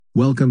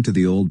Welcome to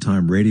the Old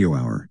Time Radio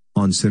Hour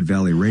on Sid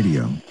Valley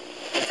Radio.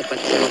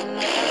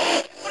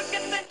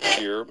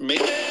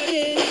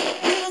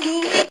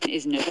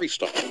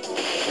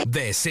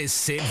 This is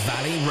Sid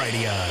Valley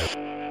Radio.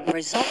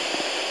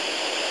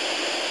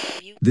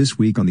 This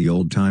week on the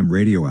Old Time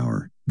Radio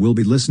Hour, we'll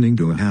be listening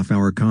to a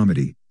half-hour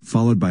comedy,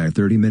 followed by a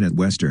 30-minute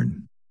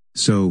western.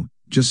 So,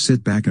 just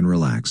sit back and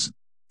relax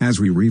as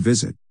we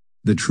revisit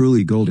the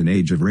truly golden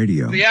age of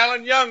radio. The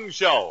Alan Young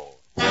Show.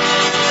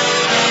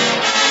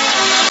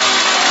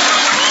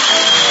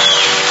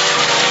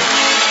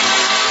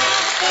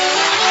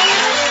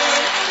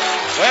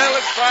 Well,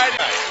 it's Friday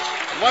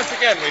night, and once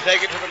again we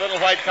take it to the little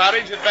white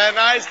cottage in Van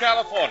Nuys,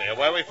 California,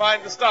 where we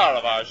find the star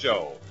of our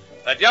show,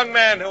 that young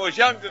man who is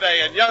young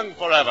today and young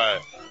forever,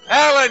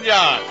 Alan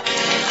Young.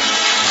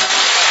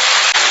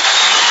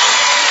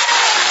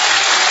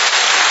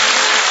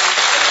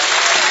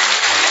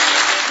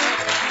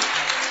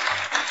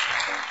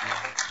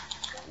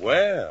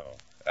 Well,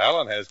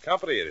 Alan has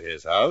company at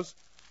his house,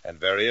 and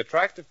very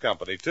attractive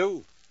company,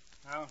 too.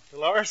 Well,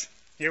 Dolores,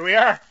 here we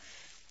are.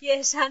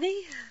 Yes,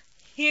 honey,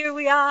 here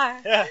we are.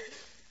 Yeah.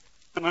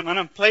 Want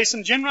to play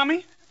some gin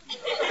rummy?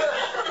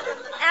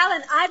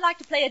 Alan, I'd like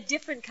to play a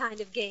different kind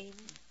of game.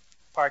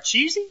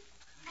 Parcheesi?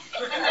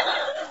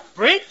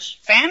 Bridge?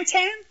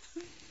 Fan-tan?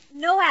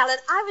 No, Alan,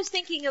 I was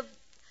thinking of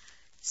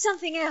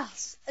something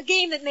else. A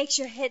game that makes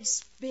your head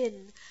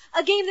spin.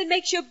 A game that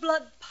makes your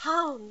blood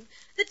pound.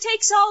 That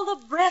takes all the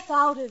breath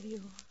out of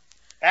you.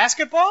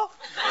 Basketball?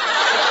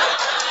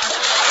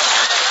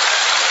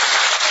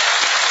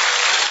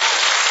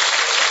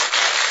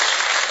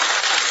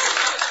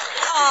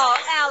 Oh,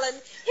 Alan,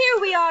 here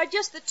we are,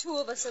 just the two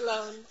of us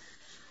alone.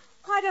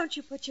 Why don't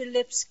you put your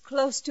lips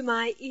close to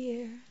my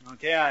ear?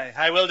 Okay,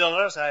 I will,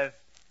 Dolores.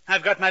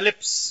 I've got my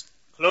lips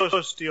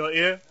close to your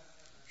ear.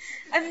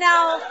 And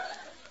now,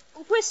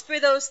 whisper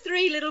those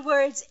three little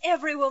words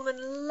every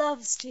woman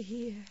loves to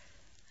hear.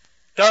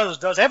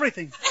 Does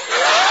everything.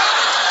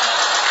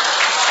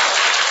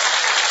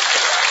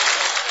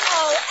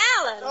 Oh,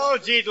 Alan. Oh,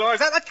 gee, Dolores,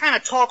 that kind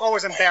of talk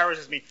always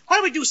embarrasses me. Why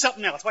don't we do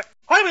something else? Why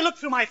don't we look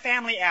through my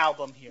family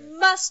album here?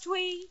 Must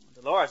we?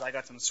 Dolores, I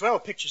got some swell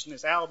pictures in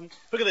this album.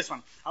 Look at this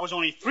one. I was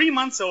only 3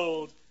 months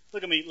old.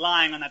 Look at me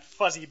lying on that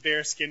fuzzy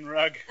bearskin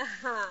rug.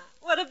 Uh-huh.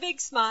 What a big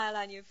smile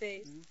on your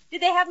face.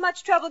 Did they have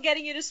much trouble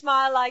getting you to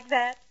smile like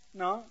that?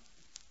 No.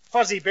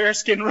 Fuzzy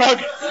bearskin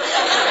rug.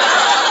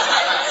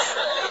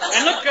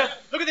 And look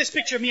at this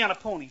picture of me on a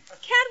pony.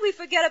 Can't we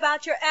forget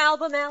about your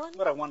album, Alan?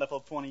 What a wonderful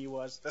pony he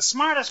was. The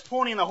smartest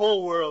pony in the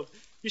whole world.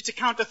 Used to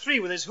count to 3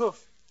 with his hoof.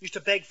 Used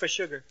to beg for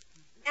sugar.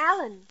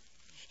 Alan,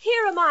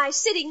 here am I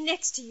sitting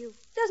next to you.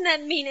 Doesn't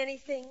that mean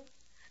anything?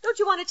 Don't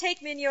you want to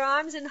take me in your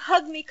arms and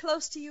hug me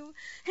close to you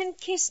and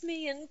kiss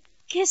me and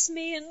kiss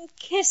me and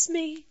kiss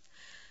me?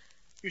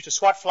 Used to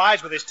swat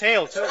flies with his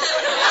tail, too.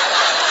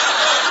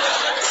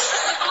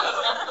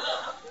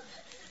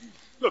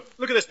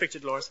 Look at this picture,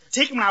 Dolores.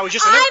 Taken when I was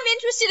just a little... I'm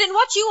interested in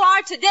what you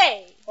are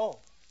today. Oh.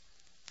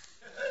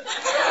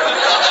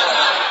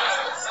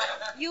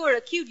 You were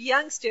a cute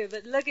youngster,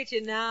 but look at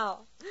you now.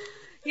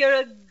 You're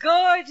a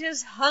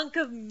gorgeous hunk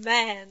of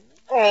man.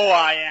 Oh,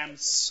 I am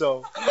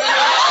so.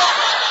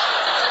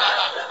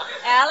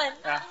 Alan,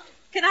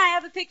 can I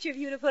have a picture of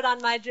you to put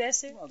on my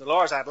dresser? Well,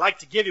 Dolores, I'd like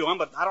to give you one,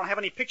 but I don't have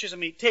any pictures of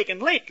me taken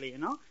lately, you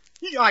know.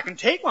 I can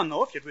take one,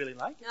 though, if you'd really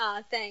like.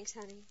 Oh, thanks,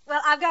 honey. Well,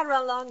 I've got to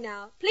run along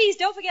now. Please,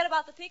 don't forget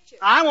about the picture.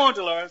 I won't,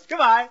 Dolores.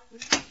 Goodbye.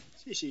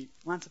 See, she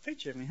wants a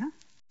picture of me, huh?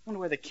 Wonder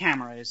where the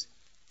camera is.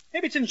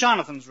 Maybe it's in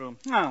Jonathan's room.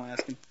 I'll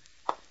ask him.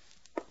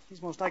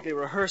 He's most likely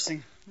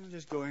rehearsing. I'll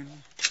just go in.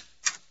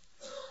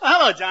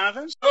 Hello,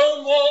 Jonathan.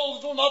 Stone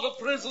walls do not a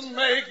prison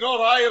make, nor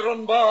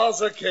iron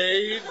bars a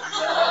cage.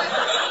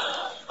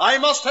 I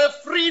must have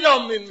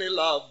freedom in me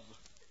love.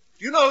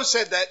 You know who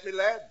said that, me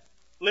lad?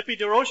 Lippy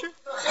DeRocher?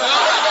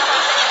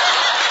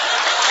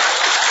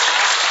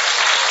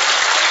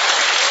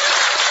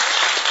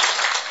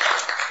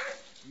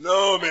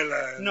 No, me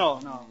lad. No.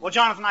 Well,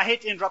 Jonathan, I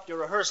hate to interrupt your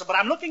rehearsal, but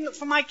I'm looking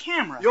for my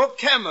camera. Your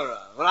camera?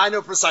 Well, I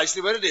know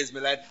precisely where it is,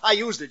 me lad. I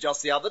used it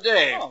just the other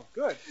day. Oh,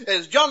 good.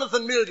 As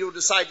Jonathan Mildew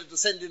decided to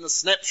send in a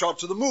snapshot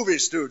to the movie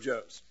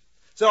studios.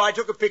 So I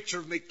took a picture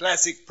of me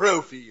classic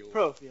profile.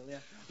 Profile, yeah.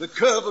 The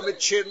curve of me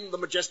chin, the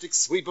majestic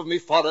sweep of me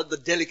forehead, the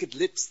delicate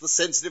lips, the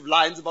sensitive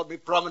lines about me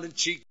prominent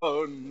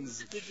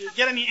cheekbones. Did you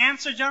get any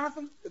answer,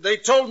 Jonathan? They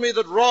told me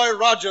that Roy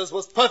Rogers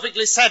was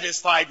perfectly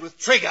satisfied with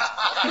Trigger.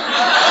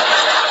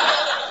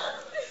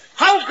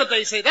 How could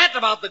they say that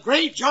about the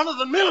great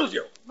Jonathan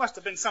Mildew? Must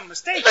have been some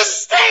mistake.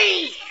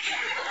 Mistake!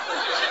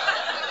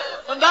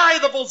 And I,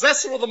 the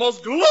possessor of the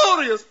most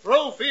glorious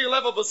profile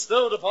ever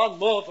bestowed upon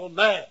mortal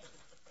man.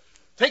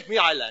 Take me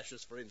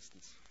eyelashes, for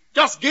instance.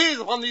 Just gaze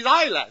upon these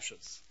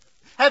eyelashes.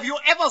 Have you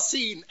ever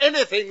seen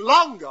anything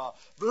longer,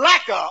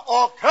 blacker,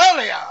 or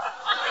curlier?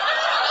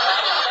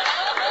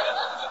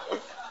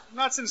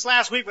 Not since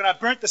last week when I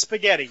burnt the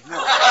spaghetti.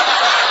 No.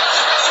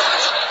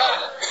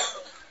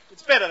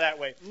 It's better that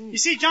way. You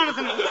see,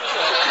 Jonathan...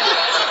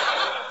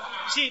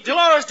 See,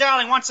 Dolores,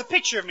 darling, wants a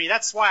picture of me.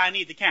 That's why I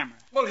need the camera.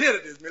 Well, here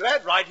it is, my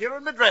lad, right here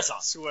in my dresser.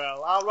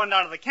 Swell. I'll run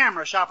down to the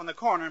camera shop in the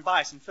corner and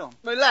buy some film.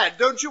 My lad,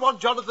 don't you want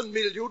Jonathan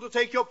Mildew to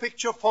take your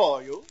picture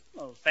for you?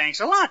 Oh,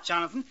 thanks a lot,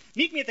 Jonathan.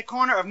 Meet me at the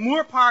corner of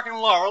Moore Park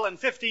and Laurel in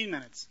 15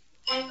 minutes.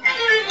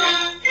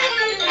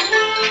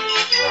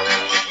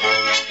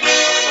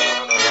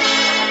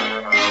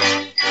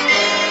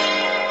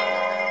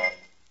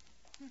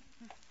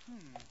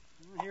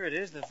 Here it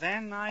is, the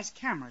Van Nuys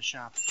camera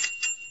shop.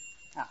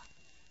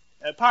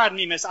 Pardon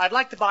me, miss. I'd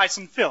like to buy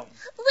some film.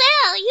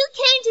 Well, you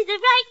came to the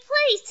right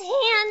place,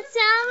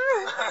 handsome.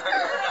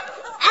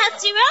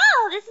 After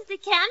all, this is the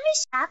camera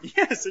shop.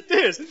 Yes, it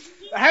is.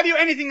 Have you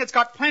anything that's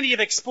got plenty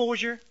of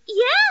exposure?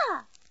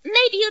 Yeah.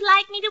 Maybe you'd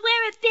like me to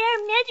wear a bare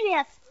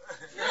midriff.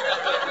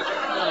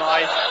 No,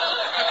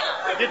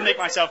 I didn't make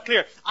myself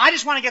clear. I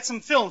just want to get some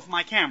film for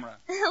my camera.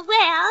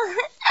 Well,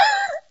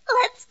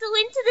 let's go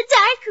into the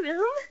dark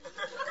room.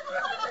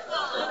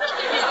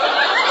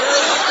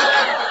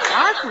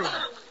 Dark room?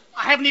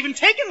 I haven't even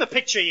taken the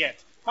picture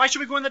yet. Why should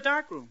we go in the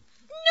dark room?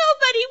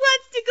 Nobody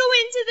wants to go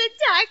into the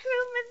dark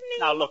room with me.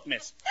 Now, look,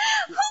 miss.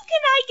 Who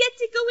can I get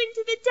to go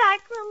into the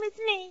dark room with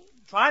me?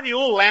 Try the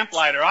old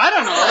lamplighter. I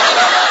don't know.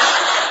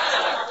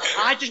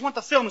 I just want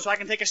the film so I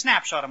can take a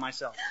snapshot of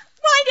myself.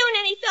 Why don't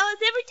any fellas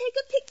ever take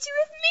a picture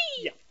of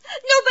me? Yeah.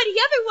 Nobody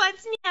ever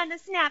wants me on a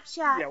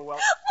snapshot. Yeah, well...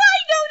 Why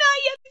don't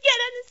I ever get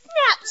on a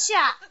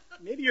snapshot?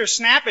 Maybe your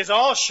snap is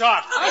all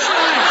shot.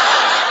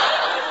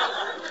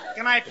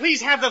 Can I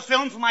please have the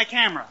film for my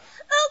camera?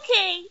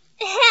 Okay,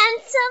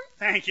 handsome.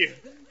 Thank you.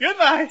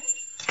 Goodbye.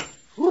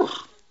 Whew.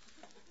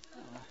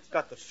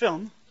 Got the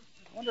film.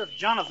 I wonder if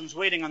Jonathan's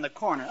waiting on the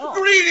corner. Oh.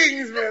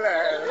 Greetings, my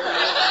lad.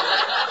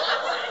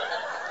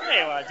 There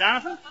you are,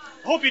 Jonathan.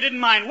 Hope you didn't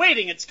mind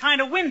waiting. It's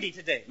kind of windy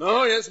today.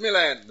 Oh, yes, my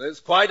lad.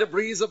 There's quite a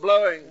breeze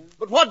a-blowing.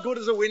 But what good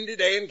is a windy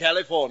day in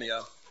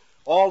California?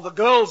 All the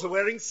girls are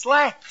wearing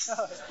slacks.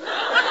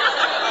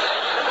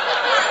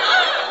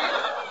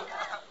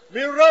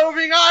 Me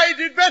roving eye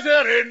did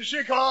better in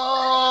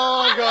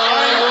Chicago.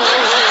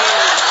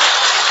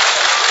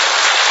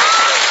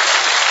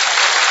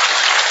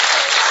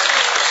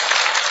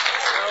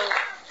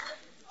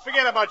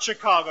 Forget about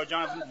Chicago,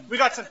 Jonathan. We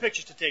got some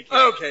pictures to take here.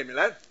 Okay, my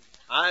lad.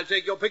 I'll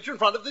take your picture in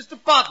front of this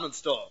department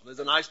store. There's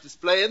a nice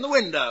display in the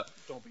window.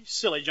 Don't be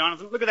silly,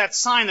 Jonathan. Look at that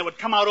sign that would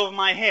come out over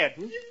my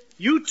head.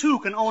 You, too,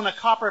 can own a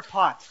copper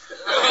pot.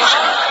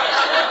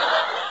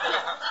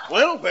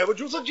 Well, where would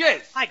you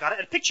suggest? I got it.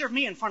 A picture of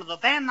me in front of the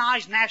Van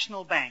Nuys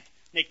National Bank.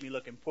 Make me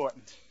look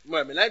important.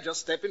 Well, my lad, just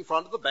step in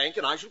front of the bank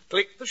and I shall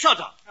click the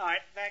shutter. All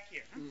right, back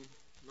here.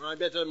 Huh? I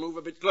better move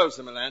a bit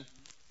closer, my lad.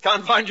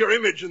 Can't find your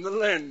image in the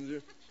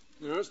lens.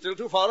 You're still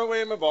too far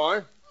away, my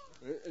boy.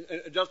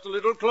 Just a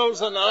little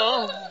closer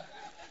now.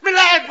 My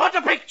lad, what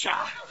a picture!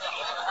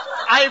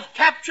 I've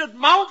captured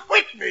Mount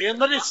Whitney in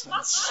the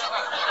distance.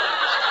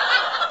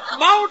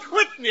 Mount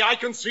Whitney, I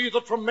can see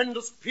the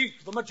tremendous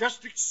peak, the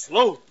majestic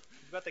slope.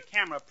 You've got the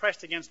camera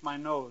pressed against my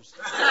nose.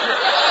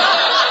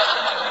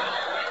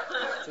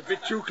 It's a bit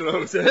too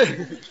close,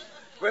 eh?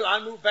 Well,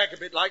 I'll move back a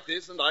bit like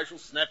this, and I shall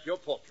snap your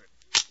portrait.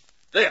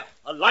 There,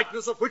 a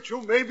likeness of which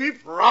you may be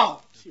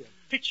proud. See, a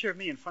picture of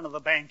me in front of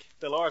the bank.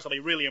 Dolores will be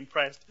really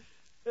impressed.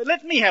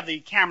 Let me have the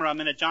camera a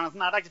minute, Jonathan.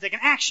 I'd like to take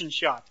an action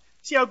shot.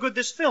 See how good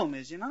this film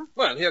is, you know?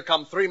 Well, here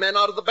come 3 men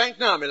out of the bank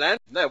now, my lad.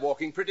 They're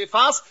walking pretty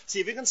fast.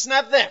 See if you can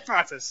snap them. Oh,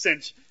 that's a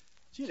cinch.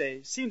 Gee,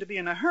 they seem to be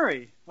in a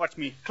hurry. Watch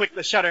me click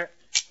the shutter.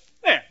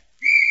 There.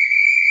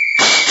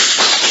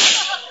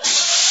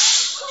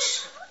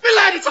 My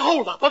lad, it's a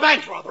hold-up, a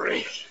bank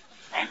robbery.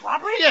 Bank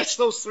robbery? Yes,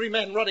 those 3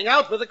 men running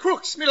out were the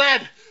crooks, my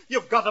lad.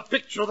 You've got a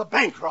picture of the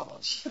bank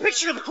robbers. A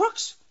picture of the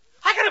crooks?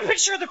 I got a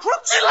picture of the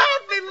crooks? My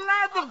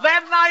lad, the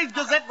Van Nuys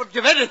Gazette would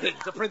give anything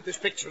to print this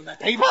picture in their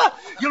paper.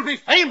 You'll be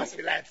famous,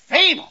 my lad,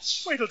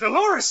 famous. Wait till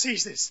Dolores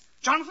sees this.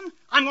 Jonathan,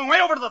 I'm going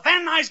right over to the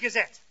Van Nuys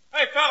Gazette.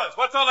 Hey, fellas,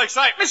 what's all the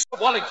excitement? Mr.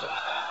 Wallington.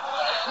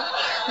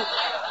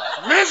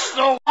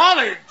 Mr.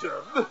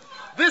 Wallington!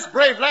 This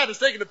brave lad has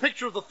taken a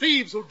picture of the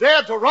thieves who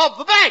dared to rob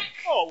the bank.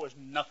 Oh, it was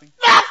nothing.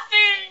 Nothing!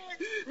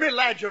 My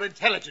lad, you're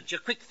intelligent, you're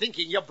quick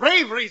thinking, your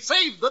bravery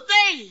saved the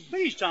day.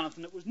 Please,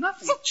 Jonathan, it was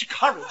nothing. Such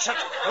courage, such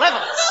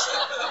cleverness,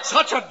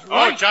 such a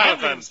Oh,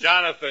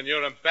 Jonathan,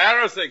 you're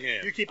embarrassing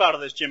him. You keep out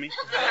of this, Jimmy.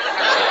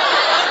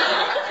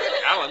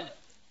 Alan,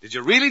 did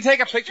you really take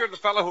a picture of the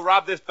fellow who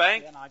robbed this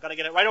bank? Yeah, now I got to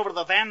get it right over to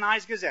the Van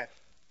Nuys Gazette.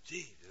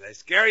 Gee, did they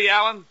scare you,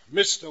 Alan?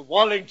 Mr.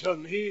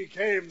 Wallington, he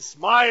came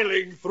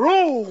smiling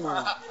through.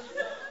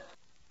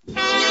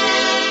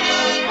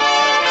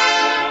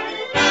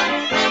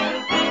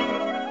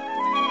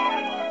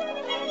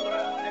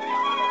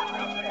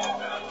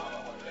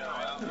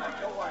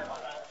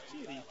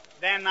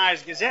 Van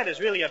Nuys Gazette is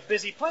really a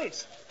busy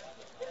place.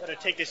 Better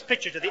take this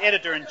picture to the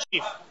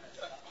editor-in-chief.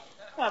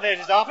 Now, there's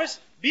his office.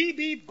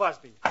 B.B.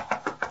 Busby. Come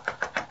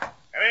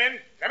in,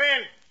 come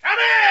in, come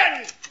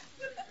in!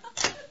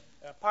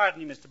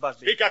 Pardon me, Mr.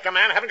 Busby. Speak up,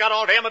 man. I haven't got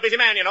all day. I'm a busy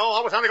man, you know.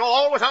 Always on the go,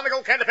 always on the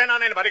go. Can't depend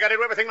on anybody. Got to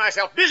do everything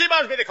myself. Busy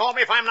Busby, they call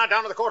me. If I'm not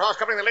down to the courthouse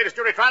covering the latest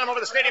jury trial, I'm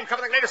over the stadium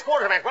covering the latest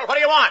sports event. Well, what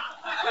do you want?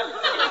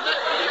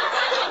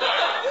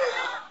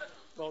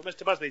 Well,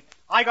 Mr. Busby,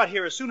 I got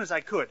here as soon as I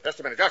could. Just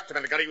a minute. Got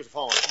to use the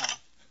phone.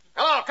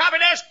 Hello, copy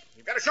desk.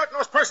 You've got to shorten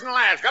those personal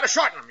ads. Got to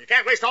shorten them. You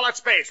can't waste all that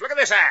space. Look at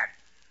this ad.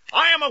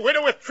 I am a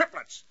widow with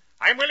triplets.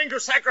 I'm willing to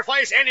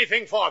sacrifice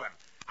anything for them.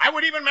 I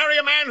would even marry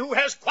a man who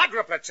has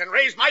quadruplets and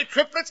raise my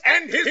triplets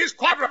and his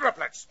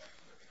quadruplets.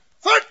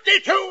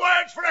 32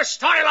 words for a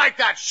story like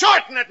that.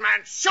 Shorten it,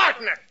 man.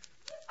 Shorten it.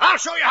 I'll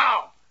show you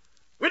how.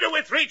 Widow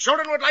with 3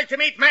 children would like to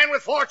meet man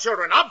with 4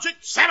 children.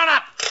 Object,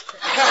 7-Up.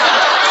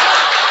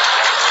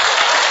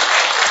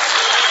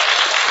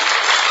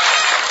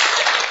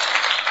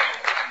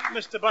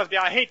 Mr. Busby,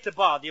 I hate to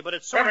bother you, but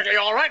it's perfectly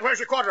all right. Where's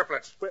your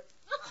quadruplets?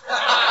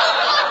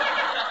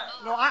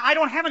 No, I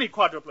don't have any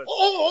quadruplets.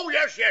 Oh,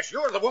 yes.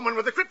 You're the woman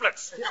with the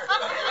triplets.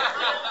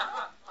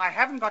 I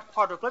haven't got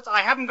quadruplets.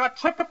 I haven't got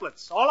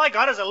triplets. All I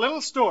got is a little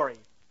story.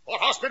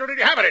 What hospital did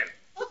you have it in?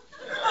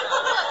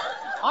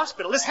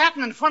 Hospital? This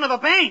happened in front of a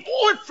bank.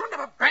 Oh, in front of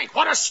a bank.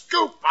 What a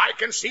scoop. I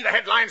can see the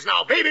headlines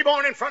now. Baby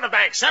born in front of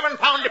bank.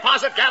 £7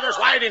 deposit gathers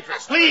wide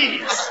interest.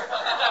 Please.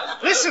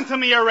 Listen to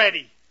me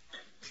already.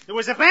 There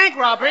was a bank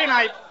robbery, and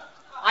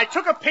I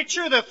took a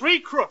picture of the 3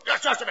 crooks.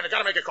 Just a minute. Got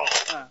to make a call.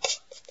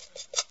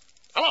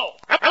 Hello.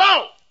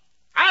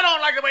 I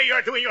don't like the way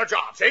you're doing your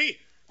job, see?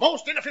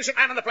 Most inefficient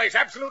man in the place.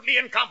 Absolutely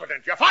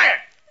incompetent. You're fired.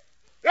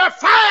 You're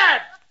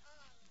fired!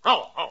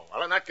 Oh,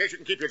 well, in that case, you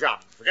can keep your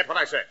job. Forget what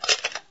I said.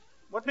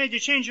 What made you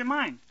change your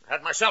mind? I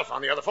had myself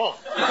on the other phone.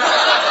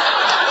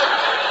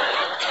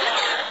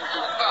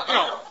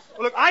 No.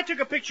 Well, look, I took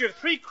a picture of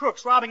 3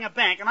 crooks robbing a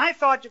bank, and I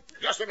thought you...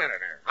 Just a minute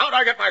there. How'd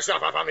I get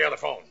myself up on the other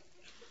phone?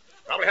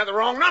 Probably had the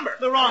wrong number.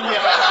 The wrong number.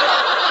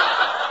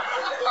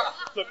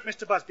 Look,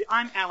 Mr. Busby,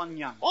 I'm Alan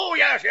Young. Oh,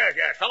 yes.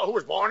 Fellow who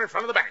was born in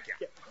front of the bank,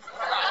 yeah.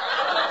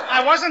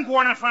 I wasn't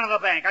born in front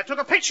of the bank. I took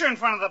a picture in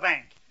front of the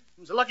bank. It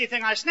was a lucky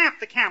thing I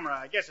snapped the camera.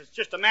 I guess it's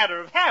just a matter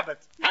of habit.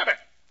 Habit?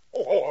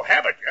 Oh,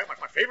 Habit, yeah.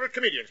 My favorite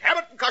comedians.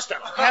 Habit and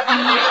Costello.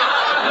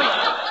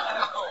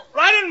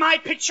 Right in my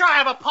picture, I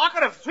have a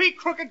pocket of 3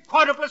 crooked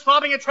quadruplets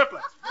robbing a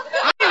triplet.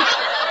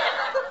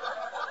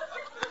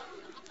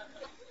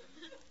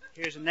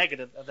 Here's a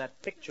negative of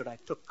that picture I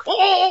took.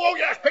 Oh,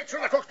 yes, picture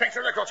of the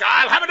crooks.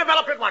 I'll have it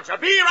developed at once. I'll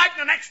be right in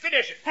the next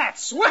edition.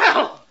 That's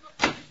swell.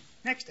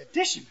 Next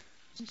edition?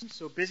 He's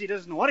so busy he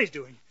doesn't know what he's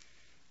doing.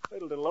 Wait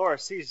till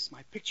Dolores sees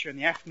my picture in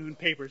the afternoon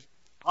papers.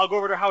 I'll go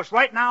over to her house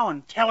right now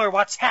and tell her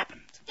what's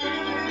happened.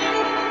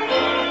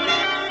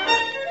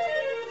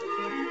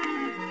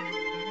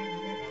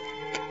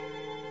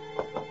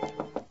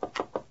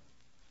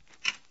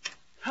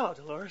 Hello,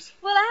 Dolores.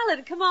 Well,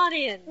 Alan, come on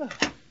in.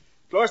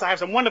 Dolores, I have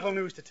some wonderful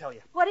news to tell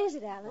you. What is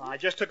it, Alan? Well, I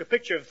just took a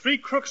picture of 3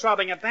 crooks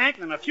robbing a bank,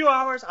 and in a few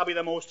hours, I'll be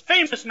the most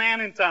famous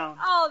man in town.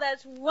 Oh,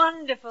 that's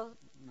wonderful.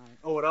 I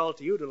owe it all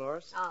to you,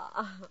 Dolores.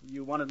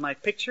 You wanted my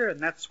picture,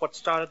 and that's what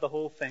started the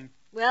whole thing.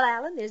 Well,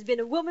 Alan, there's been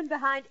a woman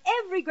behind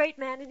every great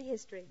man in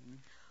history.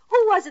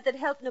 Who was it that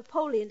helped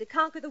Napoleon to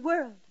conquer the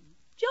world?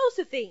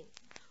 Josephine.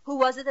 Who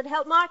was it that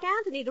helped Mark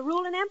Antony to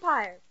rule an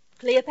empire?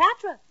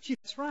 Cleopatra. Gee,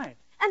 that's right.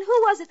 And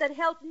who was it that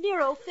helped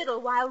Nero fiddle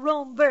while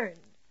Rome burned?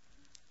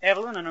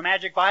 Evelyn and her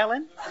magic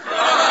violin?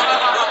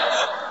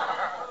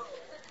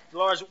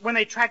 Dolores, when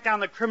they track down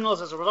the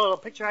criminals as a result of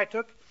the picture I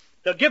took,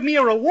 they'll give me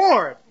a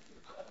reward.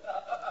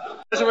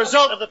 As a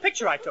result of the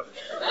picture I took.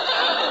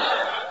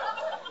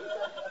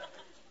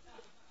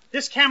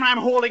 This camera I'm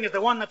holding is the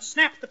one that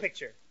snapped the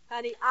picture.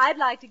 Honey, I'd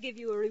like to give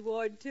you a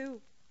reward,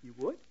 too. You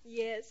would?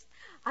 Yes.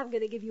 I'm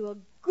going to give you a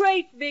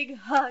great big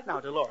hug. Now,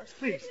 Dolores,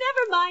 please.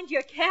 Never mind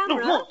your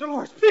camera. No,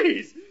 Dolores,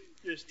 please.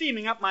 You're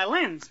steaming up my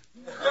lens.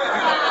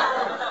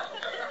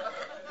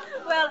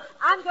 Well,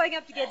 I'm going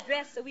up to get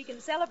dressed so we can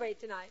celebrate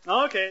tonight.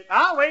 Okay,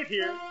 I'll wait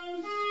here.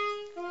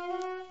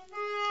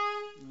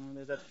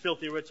 There's that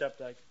filthy rich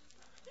updike.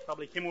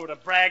 Probably came over to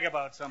brag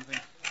about something.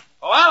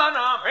 Oh, Alan,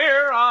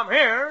 I'm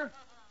here.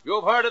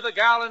 You've heard of the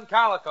gal in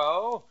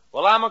calico.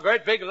 Well, I'm a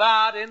great big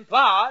lad in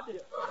plaid.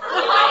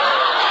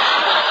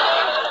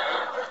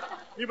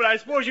 Yeah, but I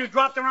suppose you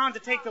dropped around to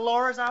take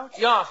Dolores out?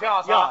 Yes.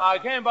 I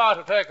came by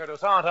to take her to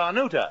Santa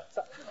Anuta.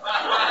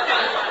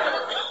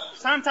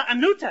 Santa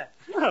Anuta?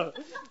 Well,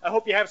 I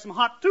hope you have some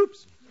hot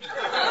tubes.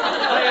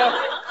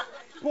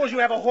 Suppose you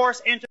have a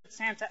horse entered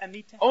Santa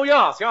Anita? Oh,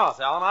 yes,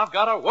 Alan. I've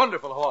got a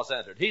wonderful horse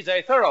entered. He's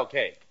a thorough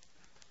cake.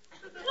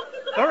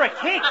 Thorough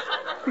cake?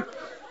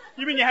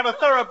 You mean you have a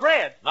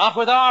thoroughbred? Not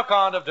with our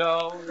kind of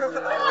dough.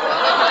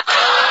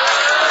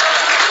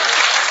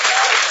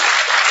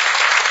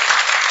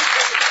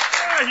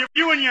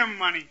 You and your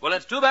money. Well,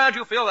 it's too bad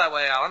you feel that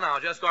way, Alan. I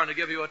was just going to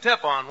give you a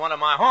tip on one of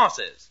my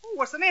horses. Oh,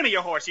 what's the name of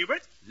your horse,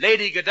 Hubert?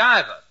 Lady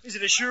Godiva. Is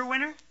it a sure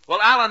winner?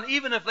 Well, Alan,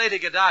 even if Lady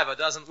Godiva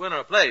doesn't win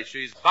her place,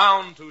 she's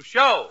bound to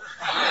show.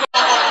 Oh,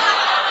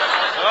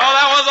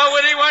 that was a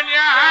witty one,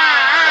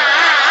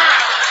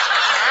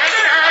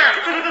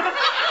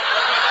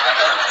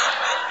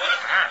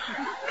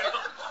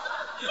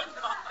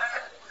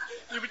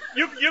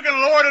 You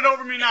can lord it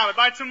over me now, but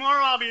by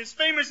tomorrow I'll be as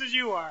famous as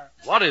you are.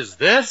 What is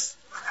this?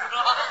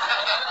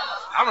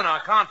 Alan,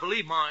 I can't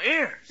believe my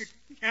ears.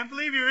 You can't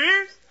believe your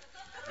ears?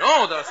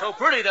 No, they're so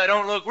pretty they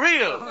don't look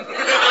real.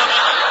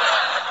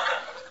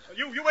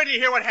 You wait till you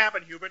hear what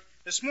happened, Hubert.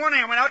 This morning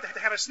I went out to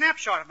have a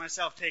snapshot of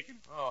myself taken.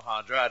 Oh,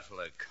 how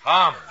dreadfully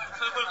common.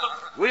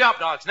 We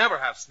updocks never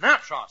have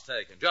snapshots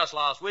taken. Just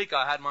last week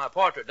I had my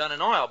portrait done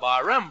in oil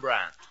by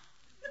Rembrandt.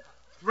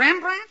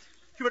 Rembrandt?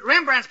 Hubert,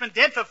 Rembrandt's been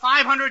dead for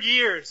 500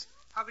 years.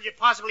 How could you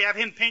possibly have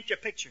him paint your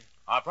picture?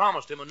 I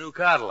promised him a new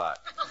Cadillac.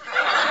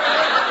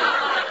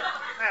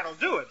 That'll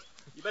do it.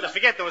 You better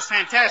forget those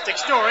fantastic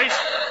stories.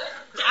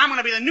 I'm going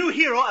to be the new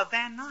hero of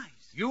Van Nuys.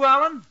 You,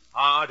 Alan?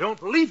 I don't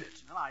believe it.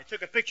 Well, I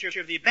took a picture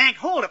of the bank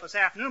holdup this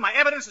afternoon. My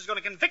evidence is going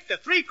to convict the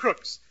 3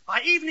 crooks.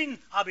 By evening,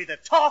 I'll be the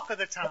talk of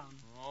the town.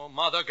 Oh,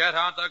 Mother, get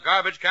out the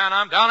garbage can.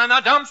 I'm down in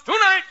the dumps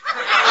tonight.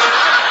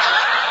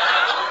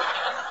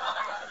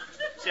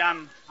 See,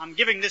 I'm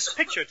giving this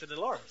picture to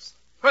Dolores.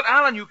 But,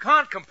 Alan, you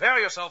can't compare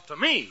yourself to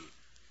me.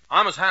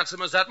 I'm as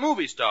handsome as that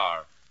movie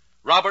star,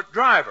 Robert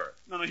Driver.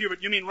 No,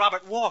 Hubert, you mean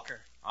Robert Walker.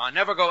 I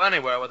never go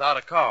anywhere without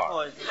a car.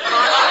 Oh,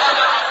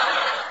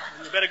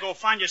 you better go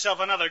find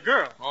yourself another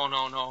girl. Oh,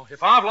 no.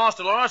 If I've lost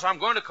Dolores, I'm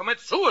going to commit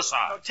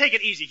suicide. Oh, take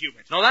it easy,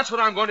 Hubert. No, that's what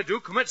I'm going to do,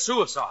 commit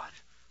suicide.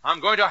 I'm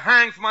going to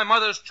hang from my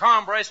mother's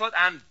charm bracelet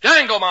and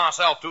dangle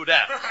myself to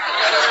death.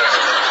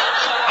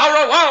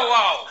 Wow,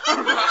 wow.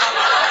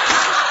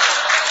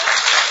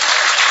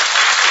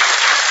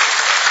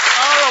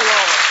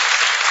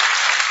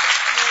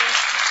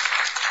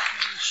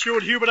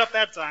 Showed Hubert up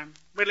that time.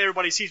 Wait till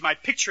everybody sees my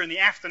picture in the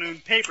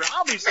afternoon paper.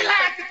 I'll be so...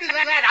 Lad,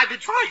 I've been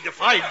trying to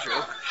find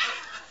you.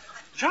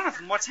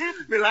 Jonathan, what's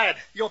happened? Me lad,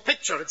 your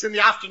picture, it's in the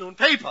afternoon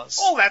papers.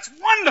 Oh, that's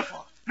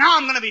wonderful. Now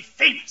I'm going to be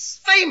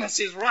famous. Famous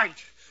is right.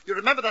 You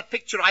remember that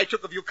picture I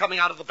took of you coming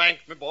out of the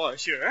bank, my boy?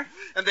 Sure.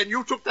 And then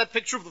you took that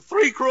picture of the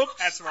 3 crooks?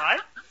 That's right.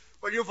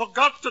 Well, you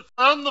forgot to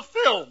turn the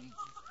film.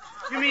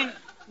 You mean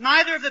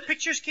neither of the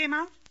pictures came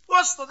out?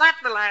 Worse than that,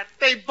 my lad.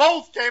 They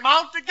both came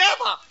out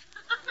together.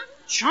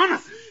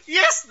 Jonathan.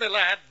 Yes, my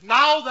lad.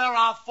 Now there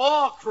are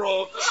 4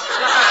 crooks.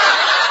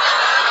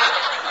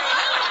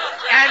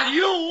 And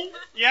you...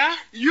 Yeah?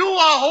 You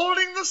are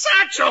holding the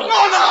satchel.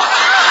 No.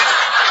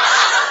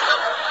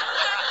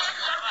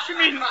 You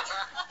mean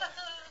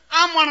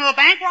I'm one of the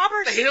bank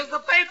robbers? Here's the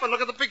paper.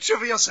 Look at the picture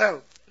for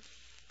yourself.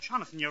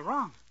 Jonathan, you're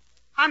wrong.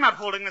 I'm not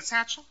holding the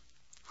satchel.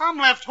 I'm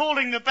left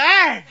holding the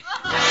bag.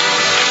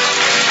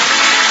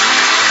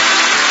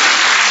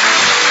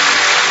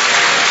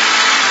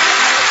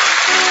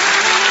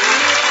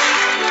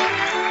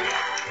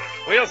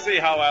 We'll see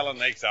how Alan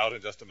makes out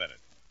in just a minute.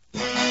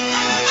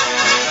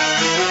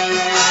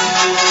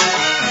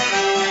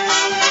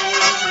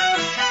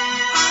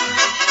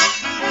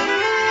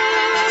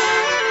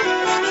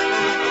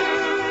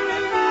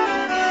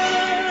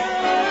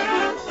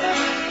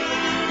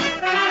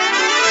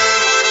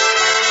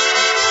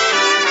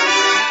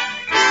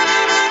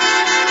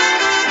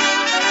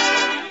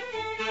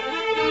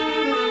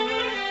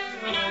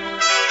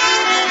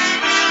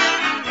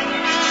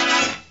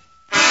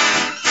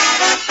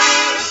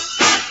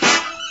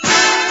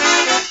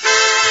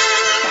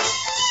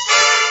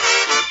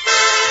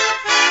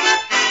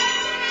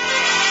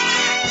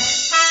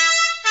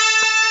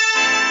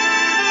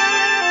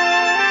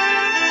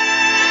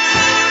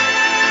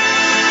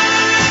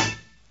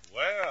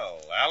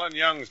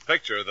 Young's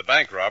picture of the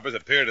bank robbers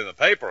appeared in the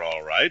paper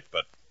all right,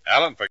 but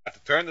Alan forgot to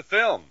turn the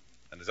film,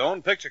 and his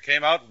own picture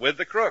came out with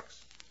the crooks.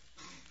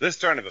 This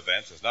turn of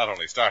events has not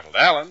only startled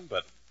Alan,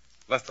 but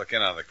let's look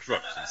in on the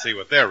crooks and see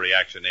what their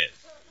reaction is.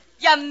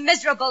 You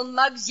miserable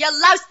mugs, you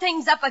loused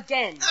things up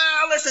again.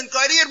 Listen,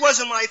 Gertie, it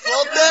wasn't my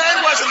fault.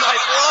 It wasn't my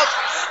fault.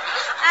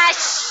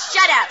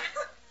 Shut up.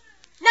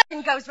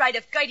 Nothing goes right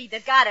if Gertie the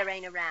Goddard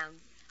ain't around.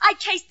 I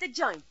cased the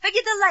joint,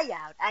 figured the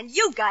layout, and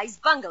you guys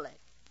bungle it.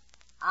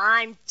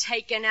 I'm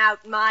taking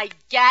out my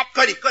gat.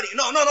 Gertie,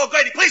 no,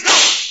 Gertie, please, no!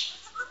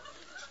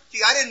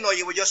 Gee, I didn't know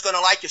you were just going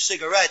to light your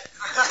cigarette.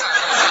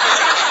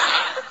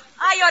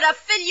 I ought to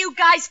fill you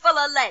guys full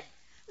of lead.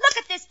 Look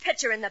at this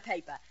picture in the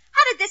paper.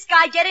 How did this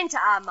guy get into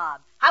our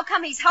mob? How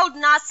come he's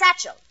holding our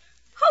satchel?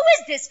 Who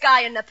is this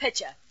guy in the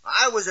picture?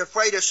 I was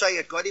afraid to say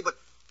it, Gertie, but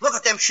look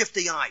at them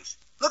shifty eyes.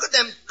 Look at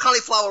them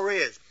cauliflower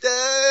ears.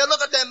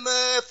 Look at them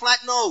flat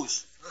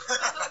nose.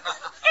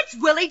 It's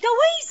Willie the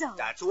Weasel.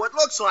 That's who it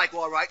looks like,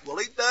 all right,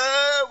 Willie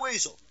the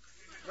Weasel.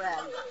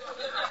 Well,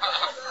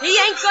 he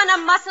ain't gonna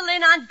muscle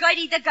in on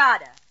Gertie the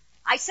Goddard.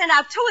 I sent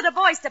out 2 of the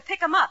boys to pick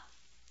him up.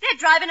 They're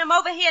driving him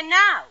over here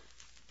now.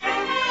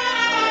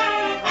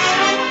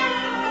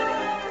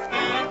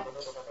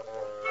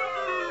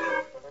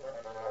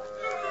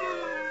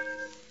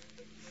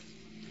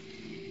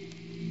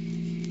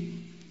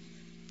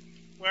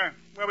 Where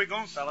are we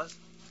going, fellas?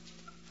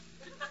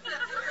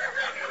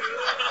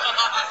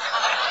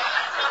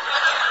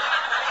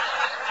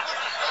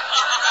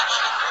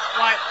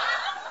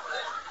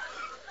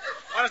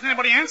 Why doesn't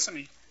anybody answer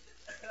me?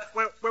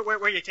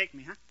 Where you taking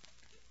me, huh?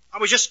 I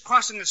was just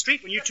crossing the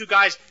street when you 2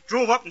 guys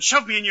drove up and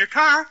shoved me in your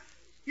car.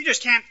 You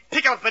just can't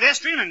pick up a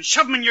pedestrian and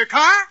shove him in your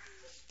car.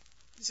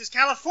 This is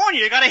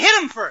California. You got to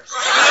hit him first.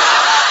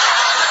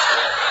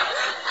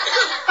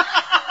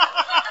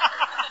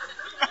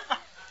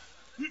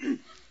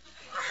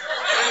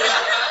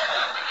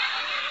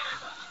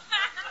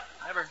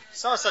 Never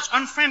saw such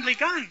unfriendly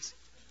guys.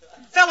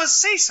 Fellas,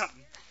 say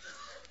something.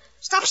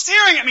 Stop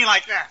staring at me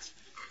like that.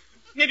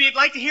 Maybe you'd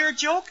like to hear a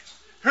joke?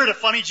 Heard a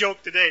funny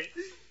joke today.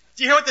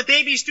 Did you hear what the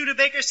baby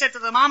Studebaker said to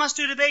the mama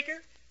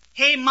Studebaker?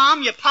 Hey,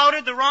 Mom, you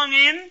powdered the wrong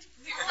end?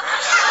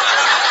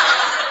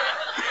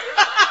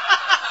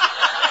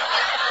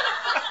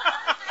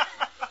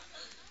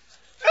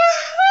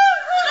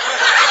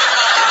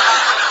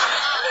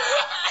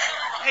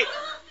 Hey,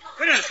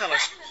 wait a minute,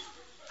 fellas.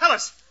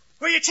 Fellas,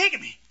 where are you taking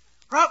me?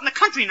 We're out in the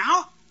country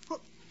now.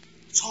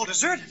 It's all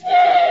deserted.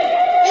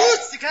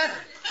 Who's together?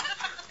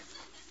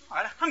 All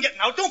right, I'm getting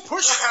out. Don't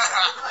push.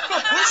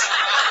 Don't push.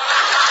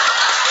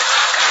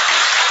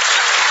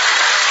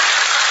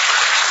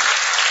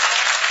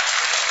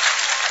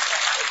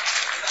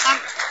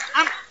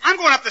 I'm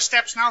going up the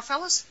steps now,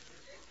 fellas.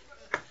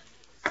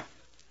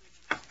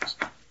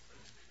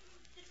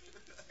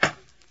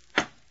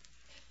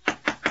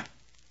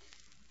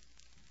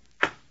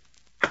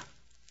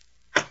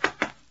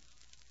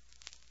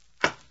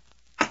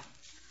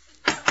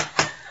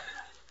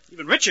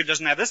 Even Richard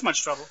doesn't have this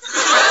much trouble.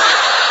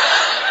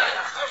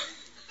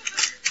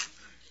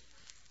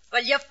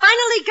 Well, you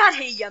finally got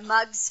here, you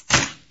mugs.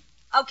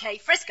 Okay,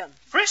 frisk 'em.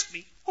 Frisk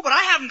me? Oh, but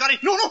I haven't got any.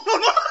 No.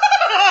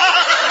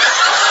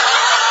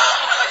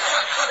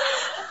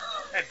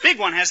 That big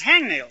one has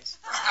hangnails.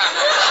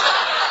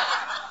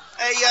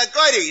 Hey,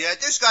 Gertie,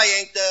 this guy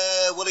ain't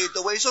Willie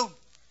the Weasel.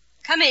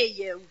 Come here,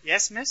 you.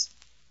 Yes, miss?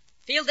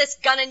 Feel this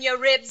gun in your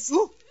ribs?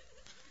 Ooh.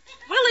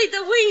 Willie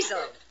the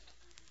Weasel.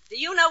 Do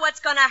you know what's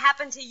going to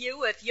happen to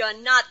you if you're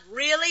not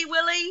really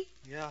Willie?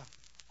 Yeah.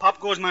 Pop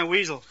goes my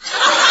weasel.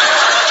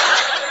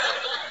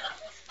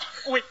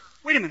 Oh,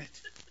 wait a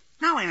minute.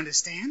 Now I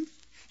understand.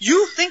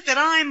 You think that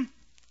I'm...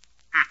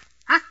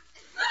 Huh?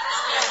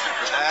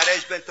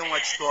 There's been too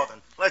much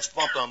talking. Let's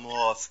bump them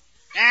off.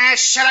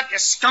 Shut up, you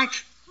skunk.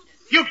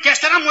 You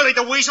guessed it, I'm Willie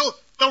the Weasel,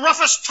 the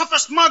roughest,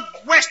 toughest mug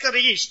west of the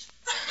east.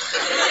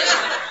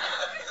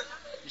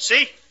 You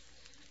see?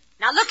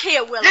 Now look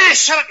here, Willie.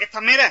 Shut up, you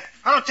tomato.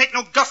 I don't take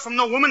no guff from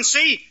no woman,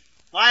 see?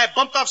 Why, I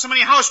bumped off so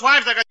many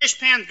housewives I got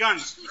dishpan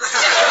guns.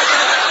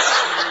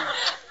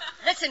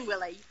 Listen,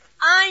 Willie,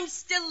 I'm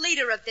still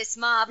leader of this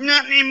mob.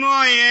 Not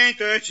anymore, you ain't,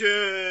 that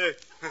you?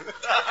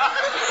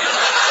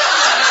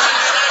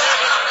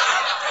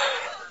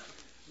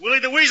 Willie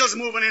the Weasel's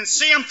moving in,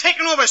 see? I'm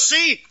taking over,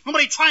 see?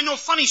 Nobody trying no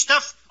funny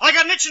stuff. I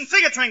got an itching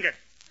finger finger.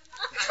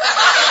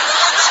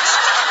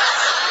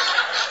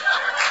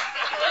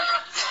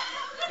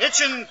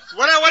 Itching,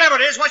 whatever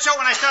it is, watch out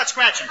when I start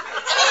scratching.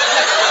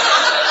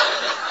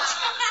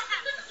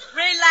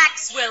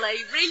 Relax,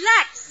 Willie,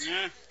 relax.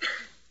 Yeah.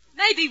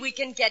 Maybe we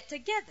can get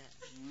together.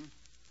 Mm-hmm.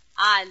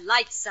 I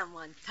like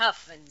someone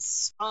tough and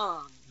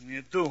strong.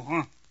 You do,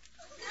 huh?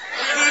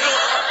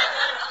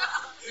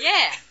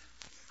 Yeah.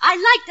 I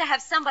like to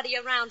have somebody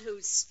around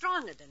who's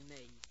stronger than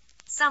me.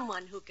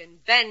 Someone who can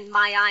bend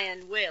my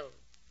iron will.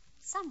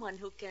 Someone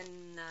who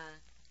can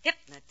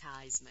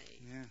hypnotize me.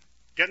 Yeah.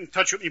 Get in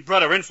touch with me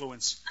brother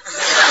influence.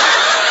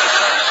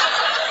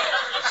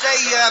 Say,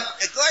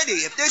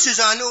 Gertie, if this is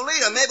our new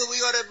leader, maybe we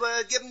ought to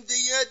give him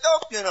the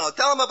dope, you know.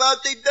 Tell him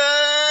about the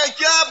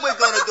job we're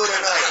going to do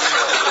tonight, you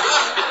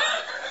know.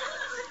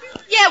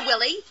 Yeah,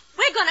 Willie.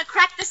 We're going to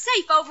crack the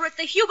safe over at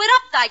the Humour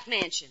Updike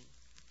mansion.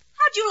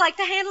 How'd you like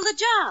to handle the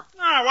job?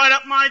 Oh, right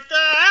up my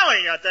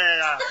alley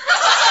there.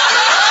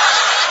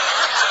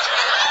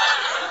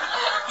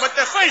 But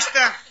the first,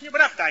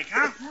 Hubert Updike,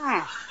 huh?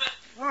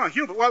 Oh,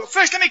 Hubert. Well,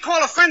 first let me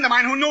call a friend of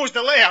mine who knows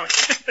the layout.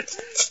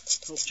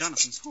 Hope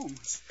Jonathan's home.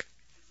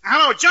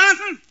 Hello,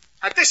 Jonathan.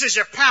 This is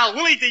your pal,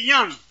 Willie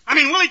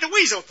the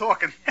Weasel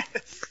talking.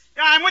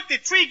 Yeah, I'm with the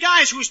three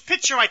guys whose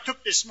picture I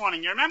took this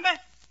morning, you remember?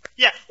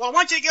 Yeah, well, I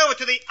want you to get over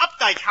to the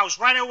Updike house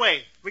right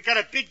away. We got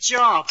a big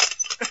job.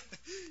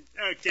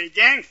 Okay,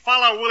 gang,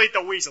 follow Willie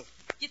the Weasel.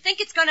 You think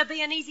it's going to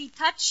be an easy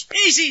touch?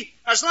 Easy.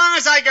 As long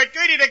as I got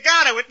Gertie the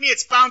Garter with me,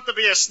 it's bound to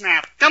be a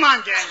snap. Come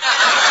on, gang.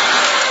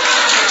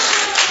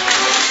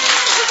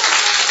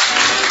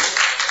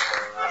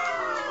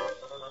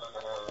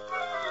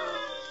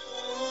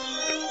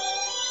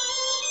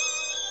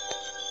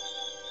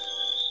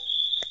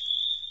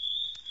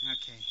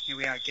 Okay, here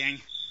we are,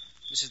 gang.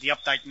 This is the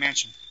Updike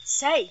mansion.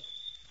 Say,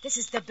 this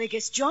is the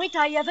biggest joint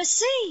I ever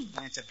seen.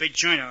 It's a big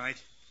joint, all right.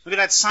 Look at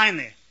that sign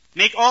there.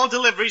 Make all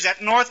deliveries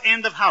at north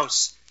end of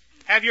house.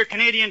 Have your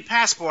Canadian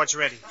passports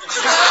ready.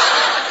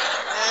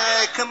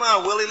 Come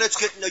on, Willie. Let's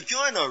get in the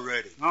joint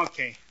already.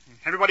 Okay.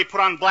 Everybody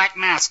put on black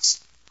masks.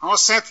 All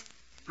set?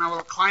 Now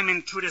we'll climb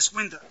in through this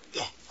window.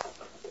 Yeah.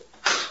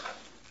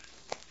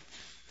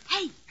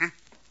 Hey,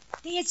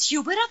 there's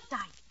Hubert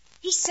Updike.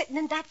 He's sitting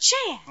in that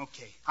chair.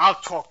 Okay, I'll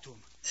talk to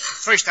him.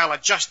 First, I'll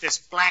adjust this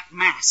black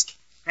mask.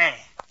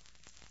 There.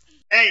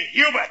 Hey,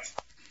 Hubert.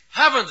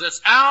 Heavens,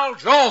 it's Al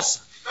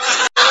Jolson.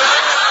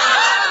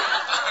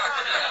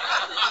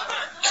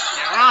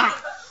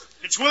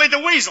 It's Willie the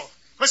Weasel.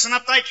 Listen,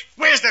 Updike,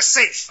 where's the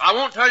safe? I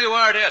won't tell you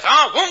where it is.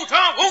 I won't.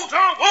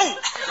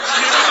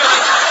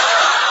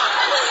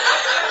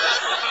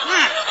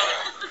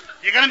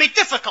 You're gonna be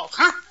difficult,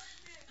 huh?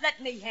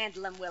 Let me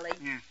handle him, Willie.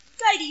 Yeah.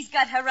 Grady's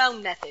got her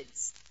own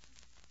methods.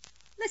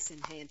 Listen,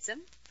 handsome,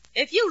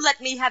 if you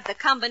let me have the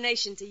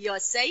combination to your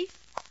safe,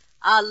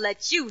 I'll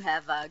let you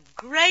have a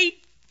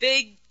great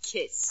big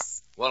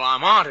kiss. Well, I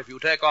might if you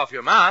take off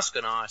your mask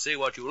and I see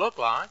what you look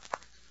like.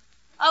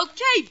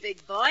 Okay,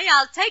 big boy,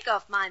 I'll take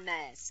off my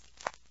mask.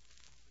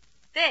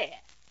 There.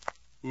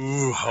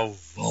 Ooh, how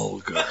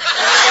vulgar.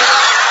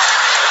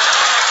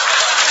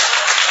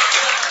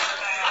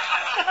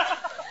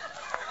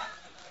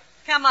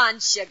 Come on,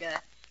 sugar.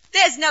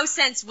 There's no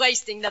sense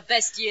wasting the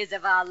best years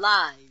of our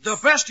lives. The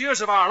best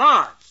years of our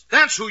lives.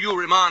 That's who you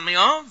remind me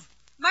of.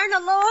 Myrna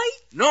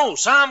Lloyd? No,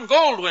 Sam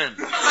Goldwyn.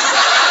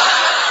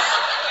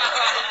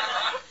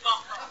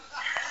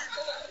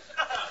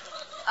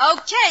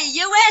 Okay,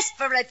 you asked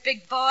for it,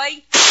 big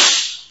boy.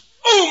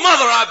 Oh,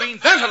 Mother, I've been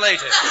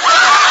ventilated.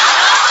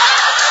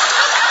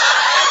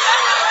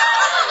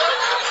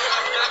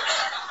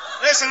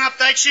 Listen,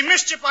 Updike, she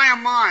missed you by a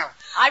mile.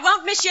 I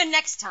won't miss you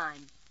next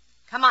time.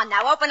 Come on,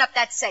 now, open up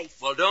that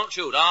safe. Well, don't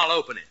shoot. I'll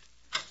open it.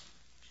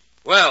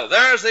 Well,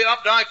 there's the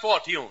Updike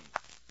fortune.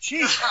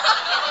 Gee,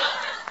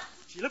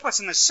 look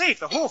what's in the safe,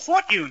 the whole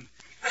fortune.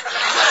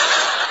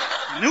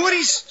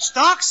 Annuities,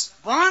 stocks,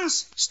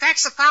 bonds,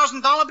 stacks of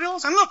 $1,000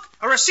 bills, and look,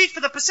 a receipt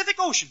for the Pacific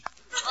Ocean.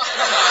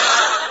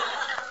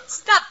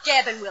 Stop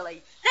gabbing,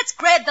 Willie. Let's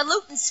grab the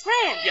loot and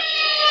scram. Yeah.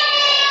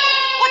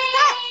 What's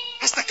that?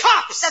 It's the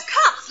cops. The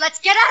cops. Let's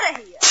get out of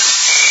here.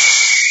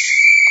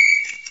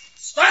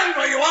 Stand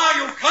where you are,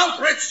 you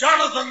culprits.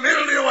 Jonathan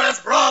Mildew has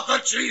brought the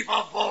chief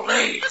of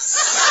police.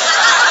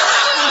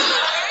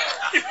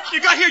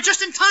 You got here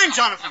just in time,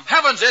 Jonathan.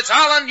 Heavens, it's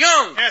Alan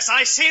Young. Yes,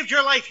 I saved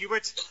your life,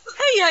 Hubert.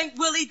 He ain't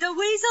Willie the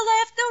Weasel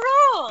after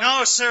all.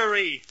 No,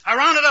 sirree. I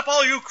rounded up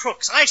all you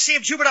crooks. I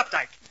saved Hubert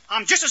Updike.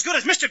 I'm just as good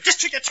as Mr.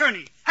 District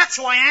Attorney. That's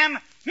who I am,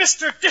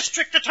 Mr.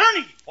 District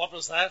Attorney. What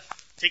was that?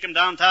 Take him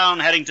downtown,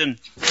 Haddington.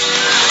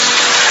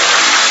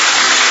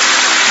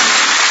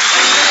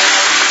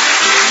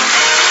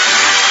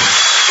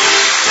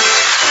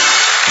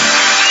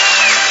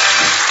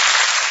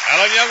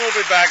 Alan Young will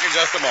be back in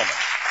just a moment.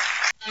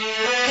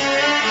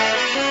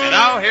 And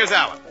now, here's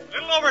Alan. A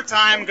little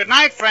overtime. Good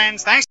night,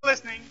 friends. Thanks for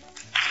listening.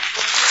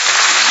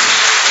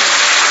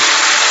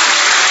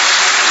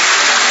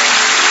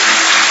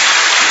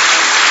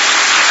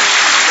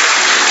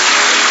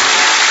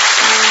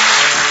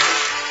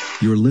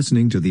 You're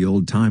listening to the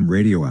Old Time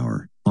Radio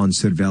Hour on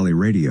Sid Valley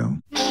Radio.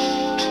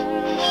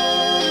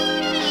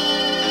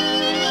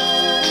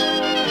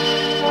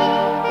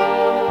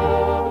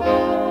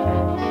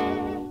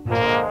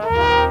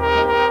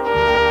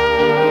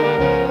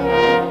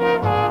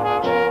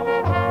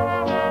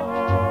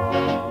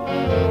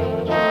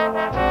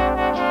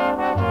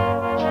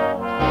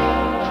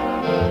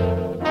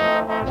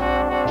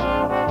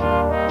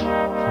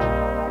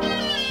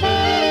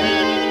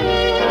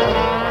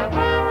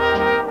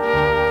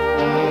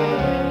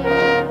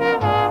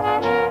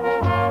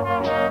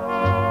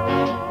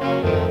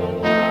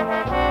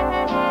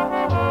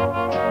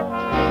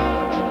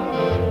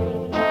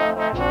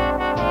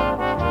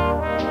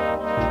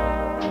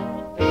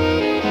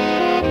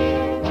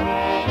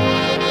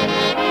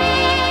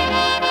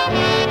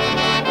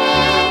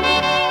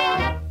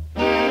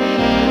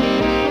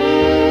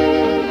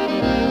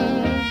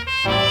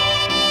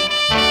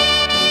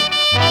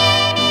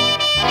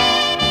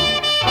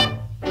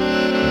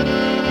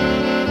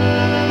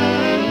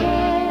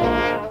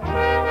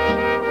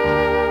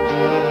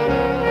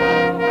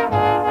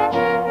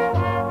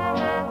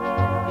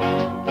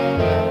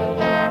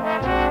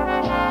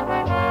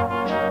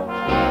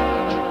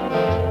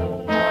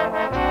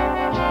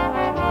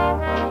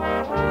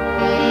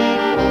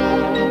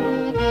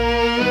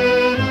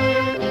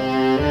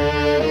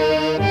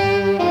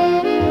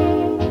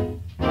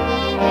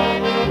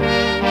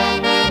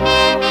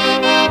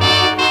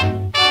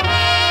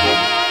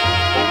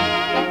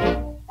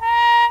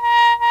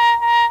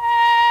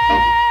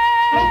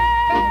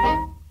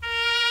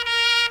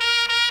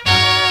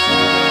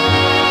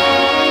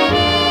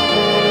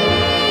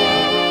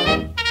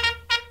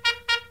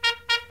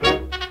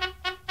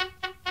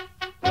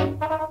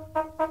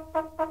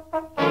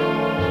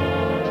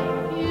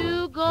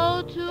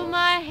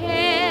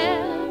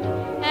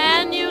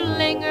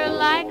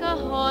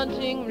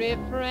 haunting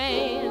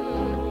refrain,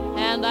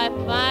 and I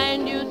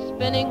find you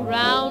spinning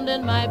round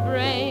in my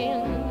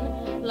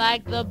brain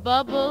like the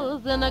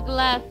bubbles in a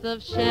glass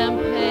of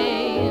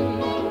champagne.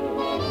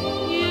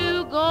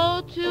 You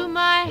go to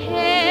my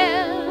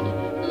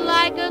head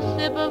like a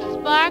sip of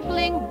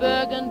sparkling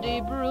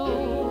burgundy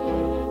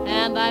brew,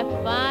 and I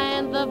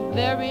find the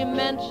very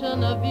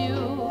mention of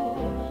you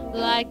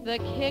like the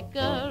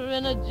kicker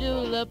in a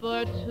julep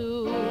or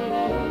two.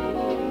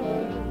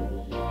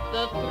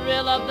 The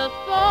thrill of the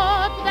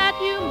thought that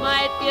you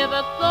might give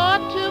a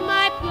thought to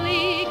my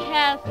plea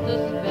casts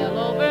a spell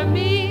over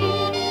me.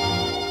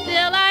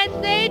 Still I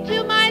say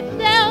to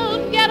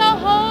myself,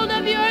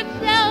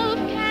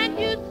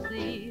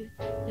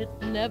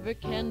 never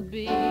can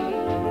be.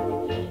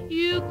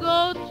 You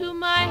go to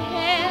my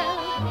head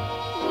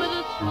with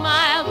a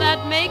smile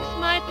that makes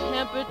my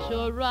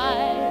temperature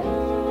rise,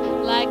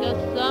 like a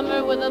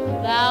summer with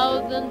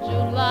 1,000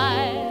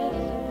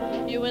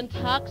 Julys. You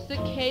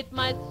intoxicate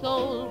my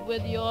soul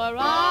with your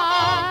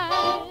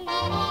eyes.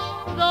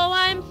 Though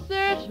I'm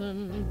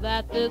certain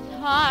that this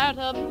heart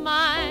of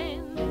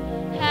mine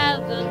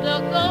hasn't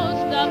a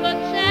ghost of a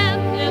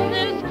chance in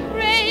this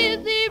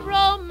crazy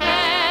romance.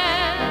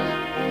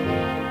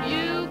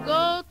 You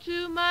go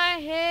to my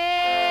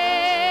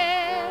head.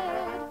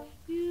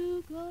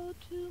 You go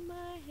to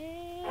my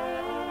head.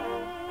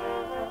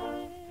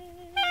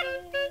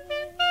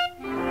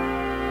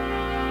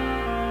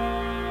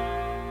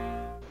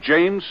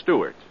 James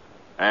Stewart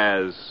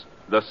as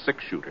the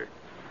six-shooter.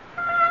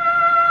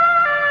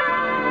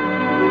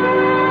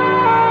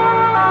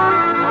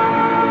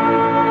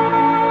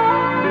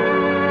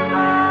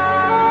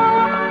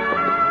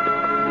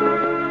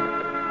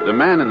 The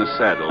man in the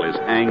saddle is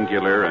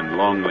angular and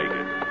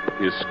long-legged.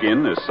 His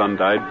skin is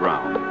sun-dyed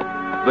brown.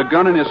 The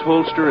gun in his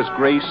holster is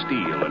gray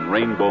steel and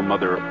rainbow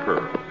mother of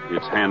pearl,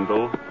 its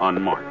handle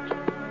unmarked.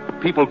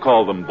 People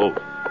call them both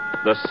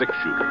the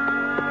six-shooter.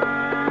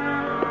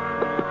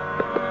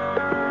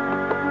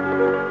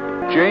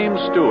 James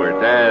Stewart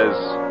as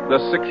the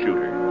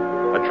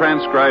six-shooter, a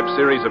transcribed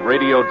series of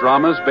radio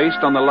dramas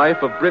based on the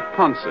life of Britt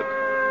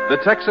Ponsett, the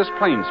Texas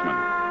plainsman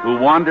who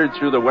wandered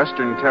through the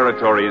western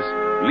territories,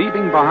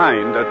 leaving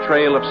behind a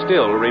trail of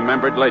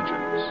still-remembered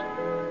legends.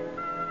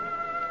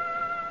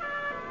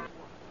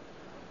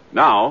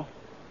 Now,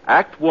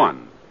 Act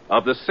One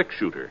of The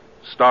Six-Shooter,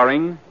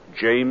 starring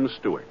James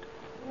Stewart.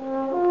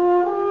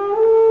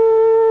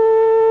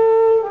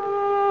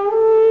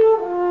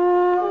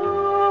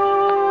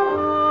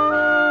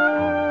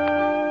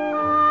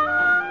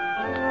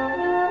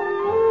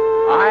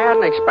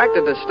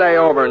 Expected to stay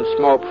over in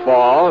Smoke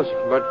Falls,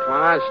 but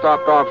when I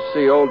stopped off to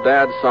see old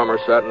Dad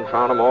Somerset and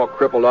found him all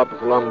crippled up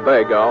with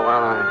lumbago,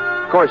 well,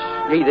 of course,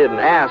 he didn't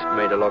ask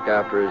me to look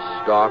after his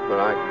stock, but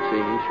I could see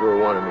he sure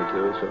wanted me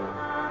to, so...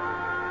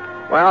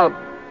 Well,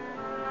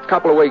 a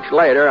couple of weeks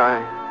later,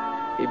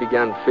 he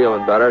began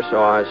feeling better,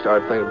 so I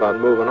started thinking about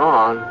moving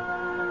on.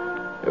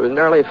 It was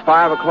nearly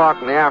 5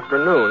 o'clock in the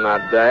afternoon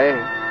that day.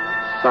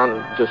 The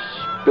sun just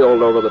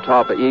spilled over the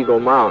top of Eagle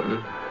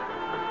Mountain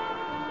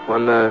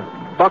when the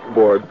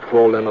buckboard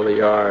pulled into the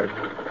yard.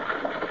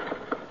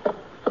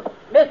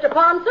 Mr.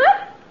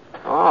 Ponsett?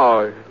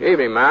 Oh,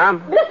 evening,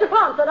 ma'am. Mr.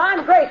 Ponsett,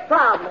 I'm Grace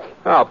Proudly.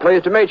 Oh,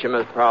 pleased to meet you,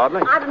 Miss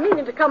Proudly. I've been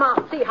meaning to come out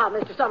and see how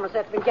Mr.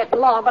 Somerset's been getting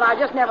along, but I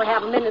just never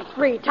have a minute's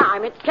free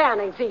time. It's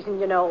canning season,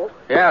 you know.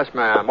 Yes,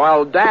 ma'am.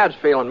 Well, Dad's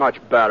feeling much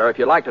better. If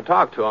you'd like to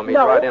talk to him, he's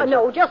right in.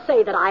 No, just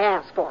say that I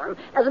asked for him.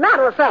 As a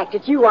matter of fact,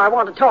 it's you I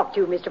want to talk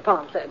to, Mr.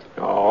 Ponsett.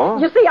 Oh?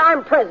 You see,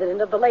 I'm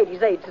president of the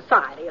Ladies' Aid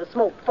Society of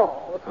Smoke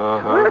Falls.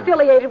 Uh-huh. We're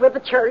affiliated with the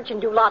church and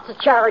do lots of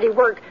charity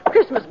work,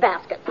 Christmas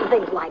baskets and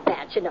things like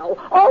that, you know.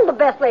 All the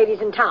best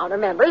ladies in town are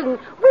members, and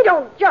we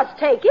don't just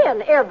take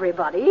in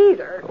everybody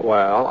either.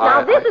 Well,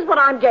 Now, this is what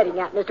I'm getting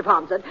at, Mr.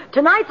 Ponsett.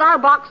 Tonight's our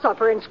box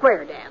supper and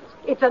square dance.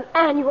 It's an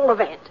annual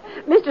event.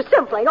 Mr.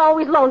 Simpling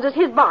always loans us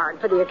his barn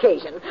for the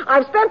occasion.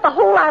 I've spent the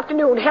whole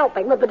afternoon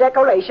helping with the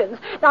decorations.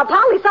 Now,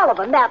 Polly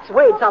Sullivan, that's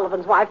Wade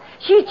Sullivan's wife,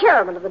 she's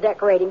chairman of the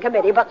decorating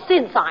committee, but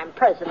since I'm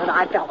president,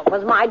 I felt it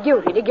was my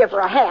duty to give her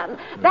a hand.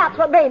 That's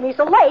what made me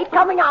so late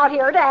coming out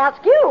here to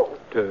ask you.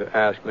 To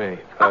ask me?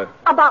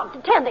 About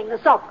attending the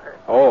supper.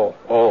 Oh.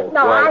 No,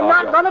 well, I'm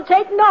not going to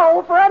take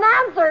no for an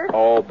answer.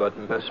 Oh, but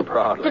Miss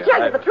Proudly... To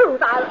tell you the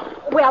truth,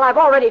 I've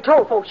already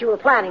told folks you were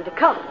planning to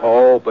come.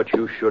 Oh, but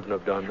you shouldn't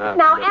have done that.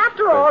 Now,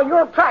 after all,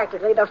 you're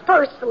practically the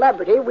first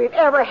celebrity we've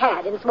ever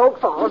had in Smoke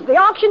Falls. The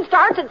auction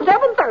starts at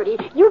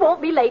 7:30. You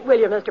won't be late, will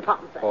you, Mr.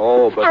 Ponsett?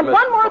 Oh, but... And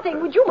one more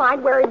thing, would you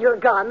mind wearing your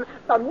gun?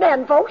 The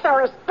men folks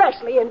are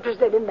especially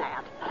interested in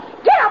that.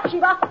 Get up,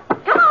 Sheba.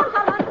 Come on,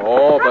 someone.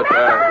 Oh, but,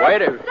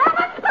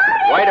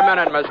 wait a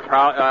minute, Miss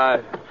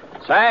Proudly.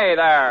 Say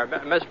there,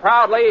 Miss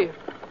Proudly.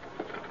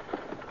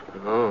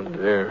 Oh,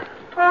 dear.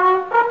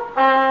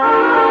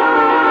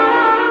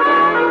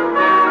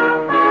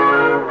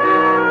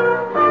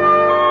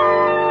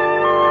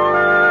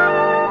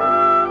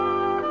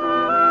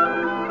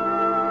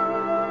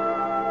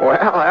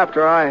 Well,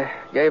 after I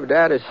gave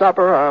Dad his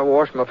supper, I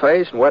washed my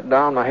face and wet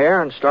down my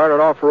hair and started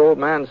off for old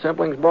man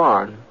Simpling's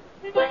barn.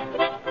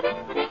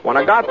 When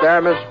I got there,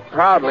 Miss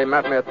Proudly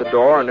met me at the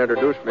door and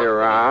introduced me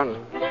around.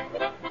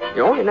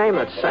 The only name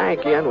that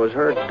sank in was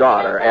her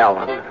daughter,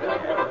 Ellen.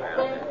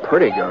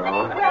 Pretty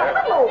girl.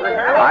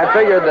 I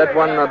figured that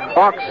when the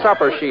box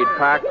supper sheet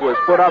pack was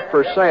put up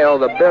for sale,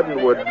 the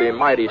bidding would be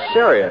mighty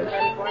serious.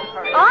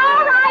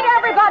 All right,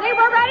 everybody,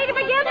 we're ready to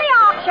begin the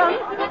auction.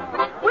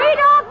 We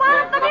don't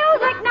want the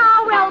music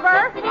now,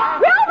 Wilbur.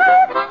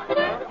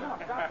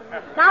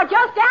 Now,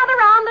 just gather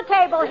around the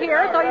table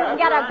here so you can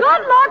get a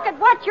good look at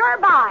what you're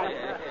buying.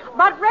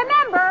 But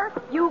remember,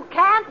 you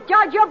can't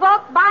judge a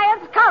book by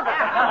its cover.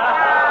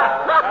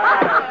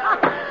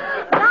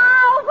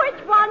 Now,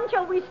 which one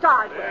shall we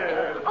start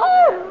with?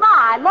 Oh,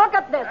 my, my, look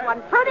at this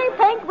one. Pretty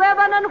pink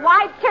ribbon and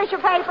white tissue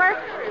paper.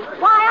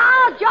 Why,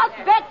 I'll just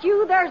bet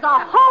you there's a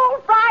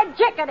whole fried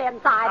chicken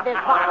inside this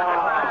box.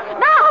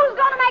 Now, who's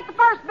going to make the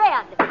first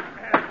bid?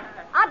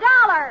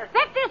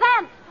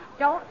 $1.50.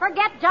 Don't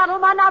forget,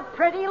 gentlemen, a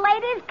pretty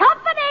lady's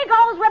company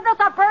goes with the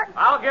supper.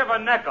 I'll give a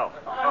nickel.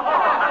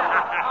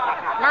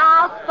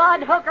 Now,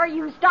 Spud Hooker,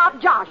 you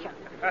stop joshing.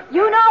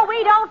 You know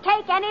we don't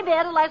take any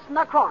bid less than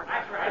a quarter.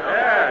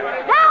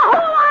 Now,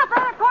 who'll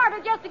offer a quarter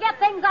just to get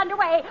things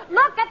underway?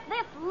 Look at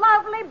this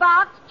lovely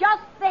box.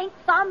 Just think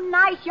some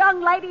nice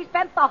young lady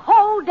spent the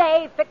whole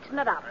day fixing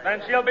it up.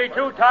 Then she'll be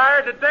too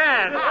tired to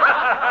dance.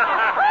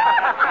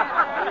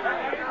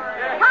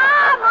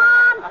 Come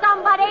on,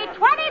 somebody.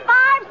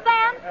 25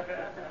 cents.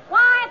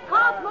 Why, it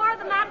costs more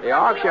than that. The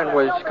auction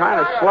was kind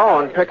of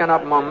slow in picking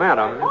up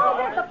momentum.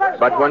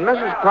 But when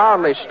Mrs.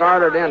 Proudly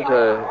started in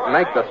to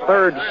make the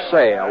third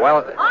sale,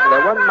 well,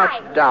 there wasn't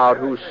much doubt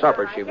whose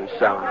supper she was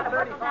selling.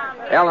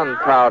 Ellen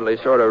Proudly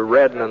sort of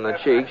reddened in the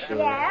cheeks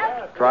and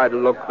tried to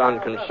look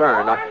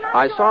unconcerned.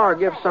 I saw her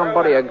give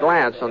somebody a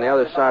glance on the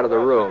other side of the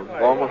room,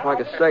 almost like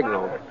a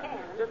signal.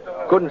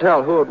 Couldn't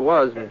tell who it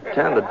was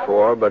intended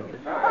for, but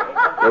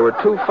there were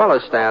two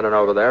fellas standing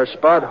over there.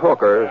 Spud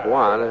Hooker is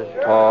one,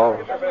 tall,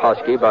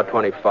 husky, about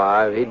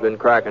 25. He'd been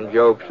cracking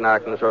jokes and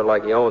acting sort of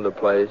like he owned the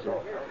place.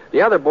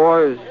 The other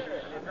boy was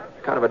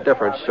kind of a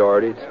different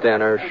sort. He's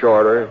thinner,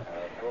 shorter.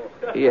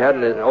 He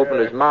hadn't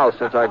opened his mouth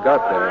since I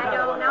got there.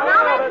 Now,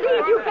 let's see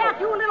if you can't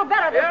do a little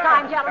better this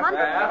time, gentlemen.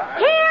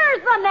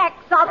 Here's the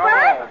next supper.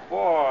 Oh,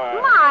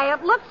 boy. My,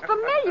 it looks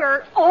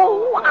familiar.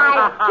 Oh,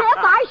 I guess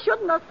I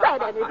shouldn't have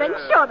said anything,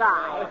 should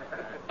I?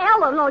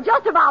 Ellen will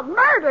just about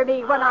murder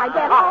me when I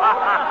get home.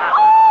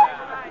 Oh!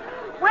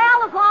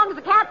 Well, as long as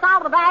the cat's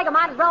out of the bag, I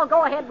might as well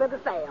go ahead with the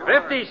sale.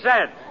 50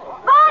 cents.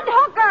 Bud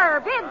Hooker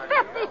bids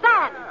 50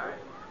 cents.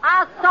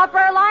 A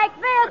supper like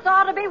this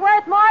ought to be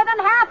worth more than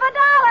 $50.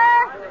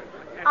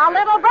 A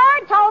little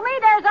bird told me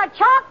there's a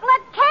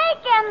chocolate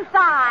cake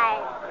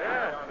inside.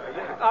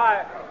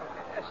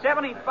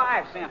 75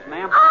 cents,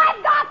 ma'am.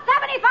 I've got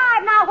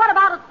 75. Now, what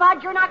about it,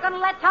 Spud? You're not going to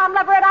let Tom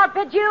Leverett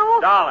outbid you?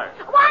 $1. $1.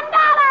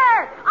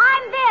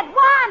 I'm bid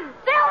 $1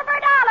 silver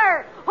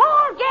dollar.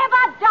 Who'll give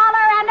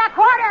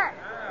 $1.25?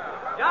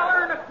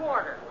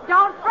 $1.25.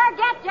 Don't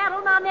forget,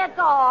 gentlemen, it's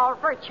all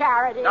for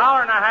charity.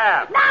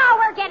 $1.50. Now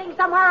we're getting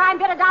somewhere. I'm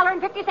bid $1.50.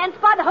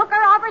 Spud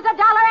Hooker offers $1.50.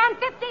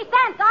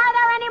 Are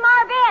there any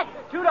more bids?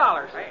 $2.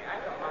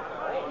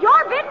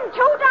 You're bidding $2,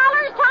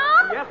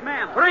 Tom? Yes,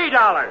 ma'am.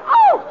 $3.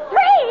 Oh,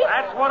 $3?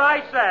 That's what I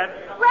said.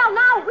 Well,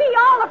 now, we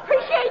all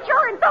appreciate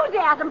your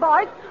enthusiasm,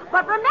 boys.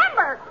 But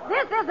remember,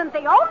 this isn't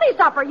the only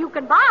supper you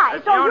can buy.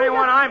 It's the only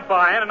one I'm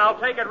buying, and I'll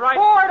take it right...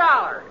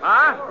 $4.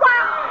 Huh?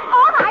 Well,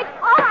 all right.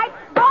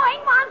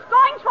 Going once,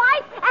 going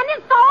twice, and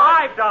it's sold...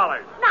 $5.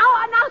 Now,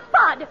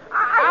 Spud,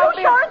 are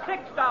you sure?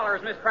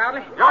 $6, Miss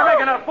Proudly. You're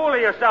making a fool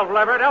of yourself,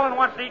 Leverett. Ellen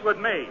wants to eat with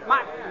me.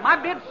 My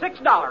bid's $6.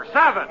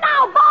 7.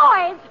 Now,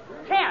 boys.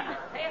 10.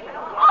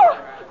 Oh,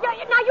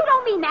 now you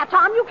don't mean that,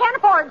 Tom. You can't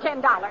afford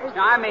 $10.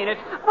 No, I mean it.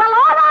 Well,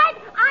 all right.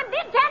 I'm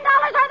bid $10.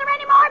 Are there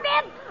any more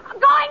bids?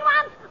 Going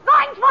once,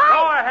 going twice?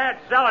 Go ahead,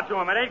 sell it to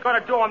him. It ain't going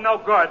to do him no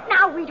good.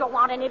 Now, we don't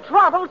want any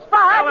trouble,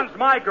 Spud. Ellen's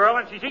my girl,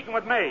 and she's eating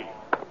with me.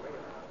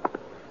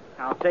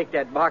 I'll take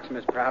that box,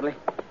 Miss Proudly.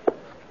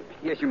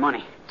 Here's your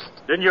money.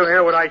 Didn't you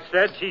hear what I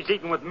said? She's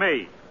eating with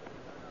me.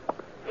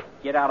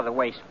 Get out of the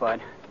way,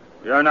 Spud.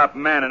 You're not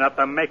man enough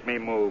to make me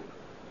move.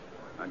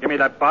 Now, give me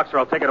that box or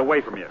I'll take it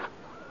away from you.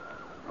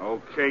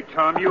 Okay,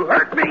 Tom, you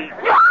hurt me.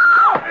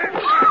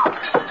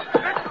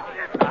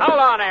 Hold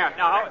on there.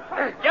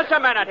 Now, just a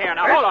minute here.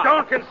 Now, hold on.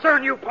 Don't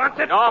concern you,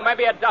 Ponset. No,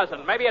 maybe it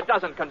doesn't. Maybe it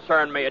doesn't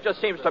concern me. It just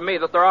seems to me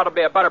that there ought to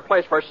be a better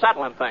place for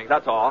settling things,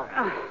 that's all.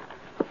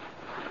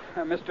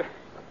 Mr.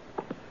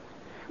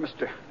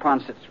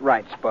 Ponset's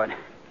right, Spud.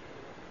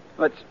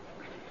 Let's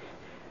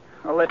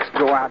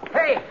go out.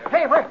 Hey,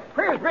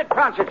 where's Britt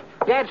Ponset?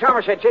 Dad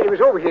Somerset said he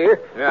was over here.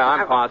 Yeah,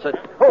 I'm Ponset.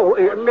 Oh,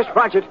 Mr.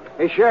 Ponset,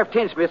 Sheriff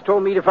Tinsmith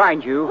told me to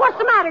find you. What's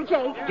the matter,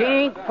 Jake?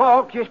 Dink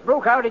Falk just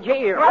broke out of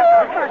jail.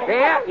 Oh.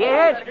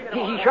 Yes.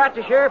 He shot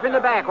the sheriff in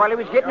the back while he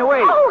was getting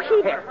away. Oh,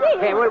 he did?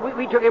 Yeah, well,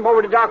 we took him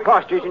over to Doc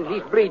Foster's, and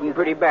he's bleeding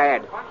pretty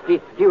bad. He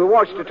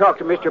wants to talk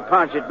to Mr.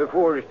 Ponset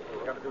before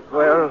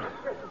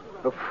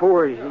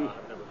he...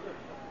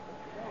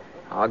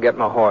 I'll get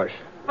my horse.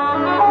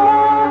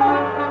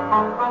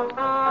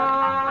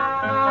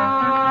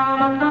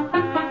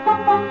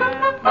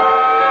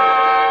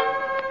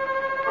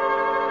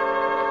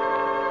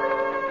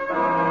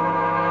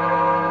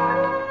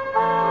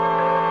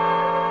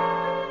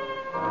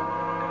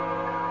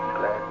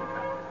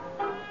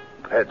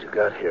 Glad you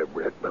got here,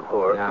 Britt,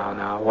 before...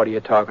 Now, what are you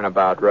talking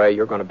about, Ray?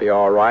 You're going to be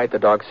all right. The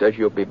doc says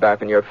you'll be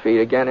back on your feet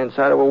again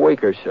inside of a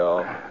week or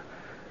so.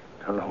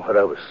 Don't know what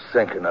I was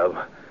thinking of.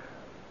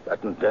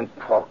 Letting Dink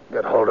Falk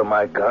get hold of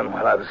my gun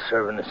while I was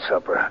serving the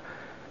supper.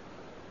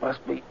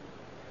 Must be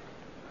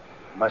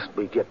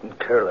getting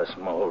careless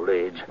in my old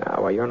age.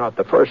 Now, well, you're not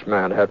the first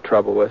man to have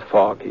trouble with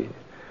Falk. He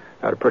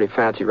got a pretty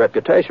fancy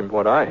reputation from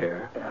what I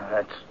hear.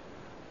 Yeah,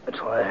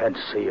 that's why I had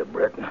to see you,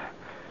 Britt.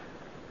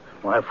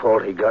 my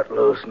fault he got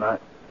loose, and I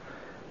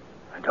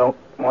don't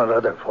want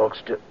other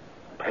folks to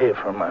pay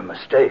for my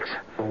mistakes.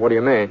 What do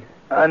you mean?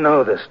 I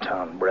know this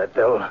town, Brett.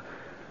 They'll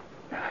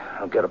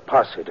get a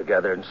posse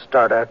together and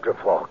start after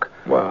Falk.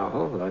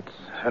 Well, that's...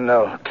 And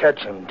they'll catch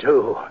him,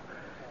 too.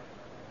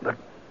 But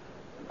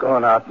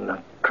going out in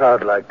a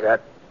crowd like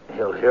that,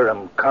 he'll hear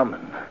him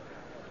coming.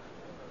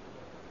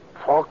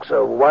 Falk's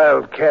a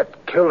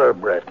wildcat killer,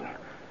 Brett.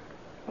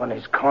 When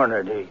he's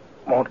cornered, he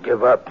won't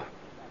give up.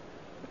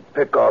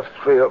 Pick off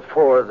 3 or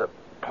 4 of the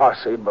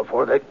posse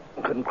before they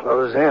can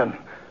close in.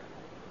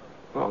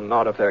 Well,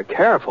 not if they're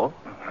careful.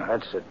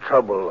 That's the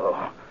trouble,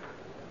 though.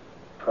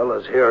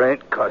 Fellas here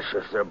ain't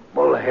cautious. They're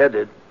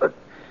bullheaded.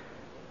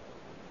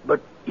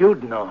 But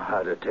you'd know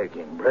how to take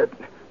him, Brett.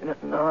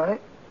 No,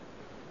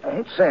 I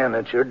ain't saying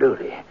it's your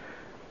duty.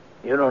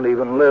 You don't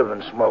even live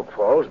in Smoke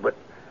Falls, but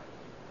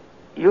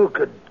you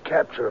could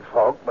capture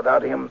Falk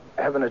without him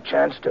having a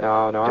chance to...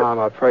 No, I'm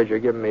afraid you're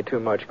giving me too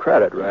much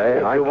credit, Ray.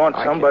 If you want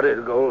somebody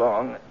to go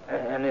along,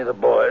 any of the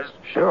boys...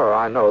 Sure,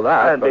 I know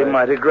that, I'd be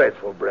mighty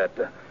grateful, Brett.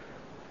 The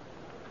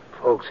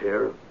folks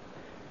here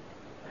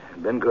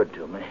have been good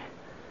to me.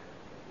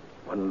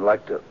 Wouldn't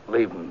like to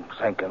leave them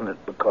thinking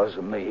that because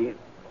of me,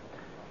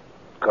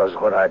 because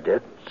of what I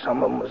did,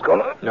 some of them was going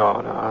to...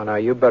 No,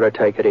 you better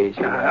take it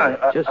easy.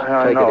 Just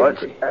I take know it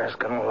easy. It's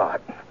asking a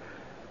lot.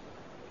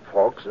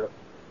 Falk's a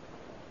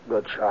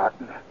good shot.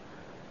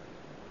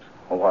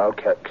 A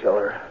wildcat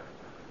killer.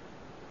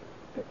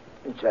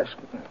 It's just...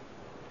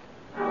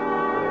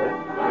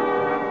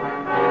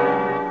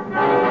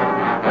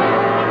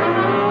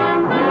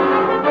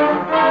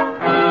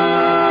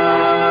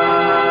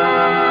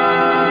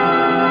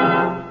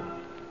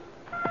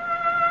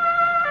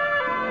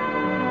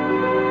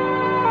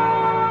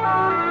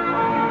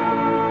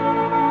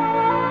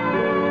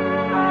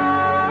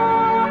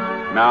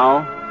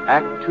 Now,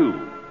 Act 2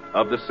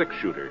 of The Six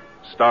Shooter,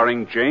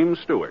 starring James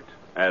Stewart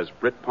as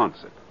Britt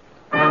Ponsett.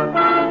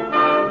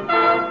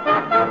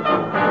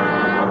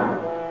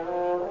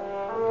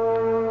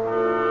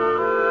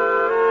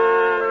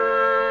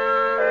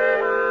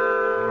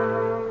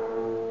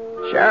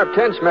 Sheriff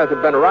Tinsmith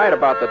had been right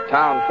about the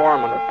town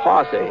foreman of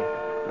posse.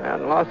 They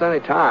hadn't lost any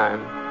time.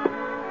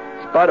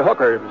 Spud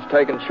Hooker was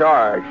taking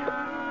charge.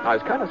 I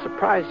was kind of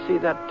surprised to see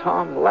that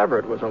Tom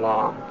Leverett was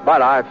along.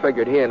 But I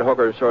figured he and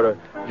Hooker sort of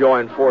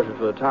joined forces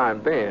for the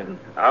time being.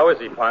 How is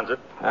he, Ponsett?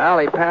 Well,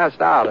 he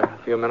passed out a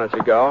few minutes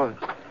ago.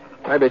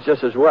 Maybe it's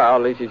just as well.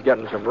 At least he's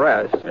getting some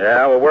rest.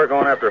 Yeah, well, we're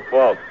going after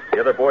Falk.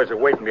 The other boys are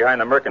waiting behind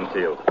the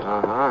mercantile.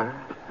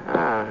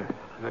 Uh-huh.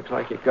 Looks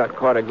like you've got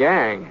quite a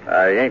gang.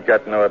 I ain't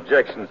got no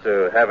objections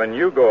to having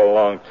you go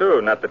along,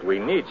 too. Not that we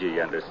need you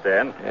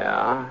understand?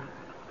 Yeah.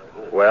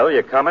 Well,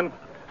 you coming?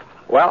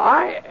 Well,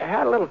 I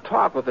had a little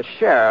talk with the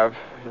sheriff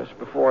just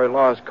before he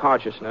lost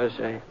consciousness.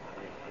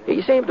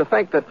 He seemed to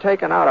think that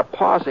taking out a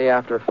posse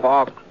after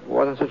Falk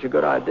wasn't such a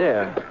good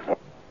idea.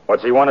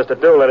 What's he want us to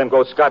do, let him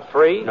go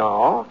scot-free?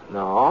 No.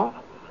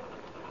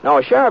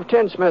 Sheriff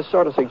Tinsmith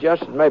sort of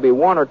suggested maybe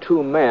 1 or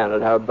 2 men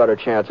would have a better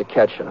chance of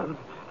catching him.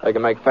 They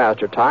can make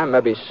faster time,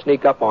 maybe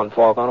sneak up on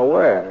Falk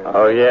unaware.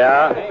 Oh,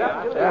 yeah?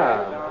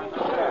 Yeah.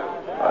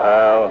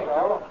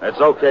 Well,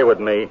 it's okay with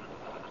me.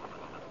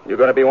 You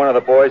going to be one of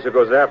the boys who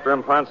goes after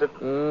him, Ponsett?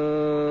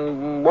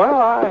 Well,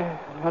 I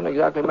hadn't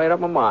exactly made up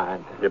my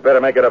mind. You better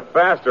make it up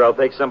faster. I'll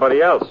take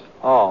somebody else.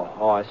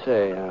 Oh, I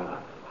see.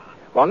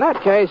 Well, in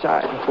that case,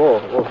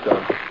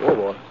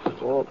 Whoa.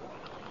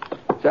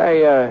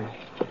 Say,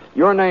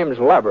 your name's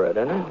Leverett,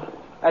 isn't it?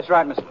 That's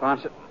right, Mr.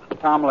 Ponsett.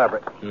 Tom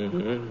Leverett.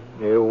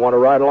 Mm-hmm. You want to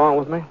ride along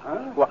with me?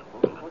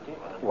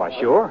 Why,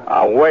 sure.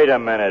 Wait a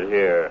minute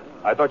here.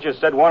 I thought you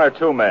said 1 or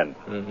 2 men.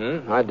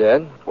 Mm-hmm, I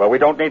did. Well, we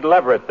don't need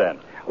Leverett then.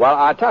 Well,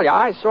 I tell you,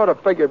 I sort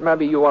of figured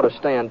maybe you ought to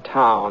stay in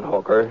town,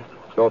 Hooker.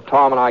 So if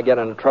Tom and I get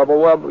into trouble,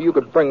 well, you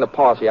could bring the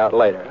posse out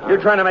later. Huh?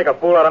 You're trying to make a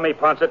fool out of me,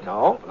 Ponsett?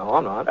 No,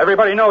 I'm not.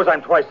 Everybody knows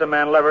I'm twice the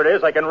man Leverett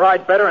is. I can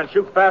ride better and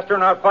shoot faster,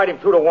 and I'll fight him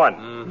 2 to 1.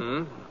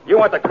 Mm-hmm. You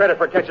want the credit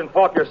for catching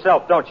Falk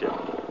yourself, don't you?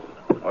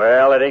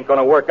 Well, it ain't going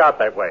to work out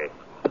that way.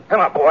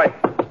 Come on, boy.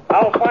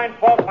 I'll find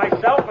Falk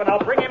myself, and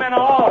I'll bring him in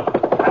alone.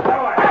 That's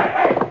all right.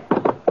 Hey!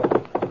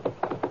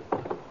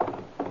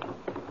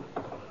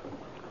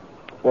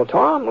 Well,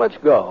 Tom, let's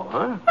go,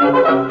 huh?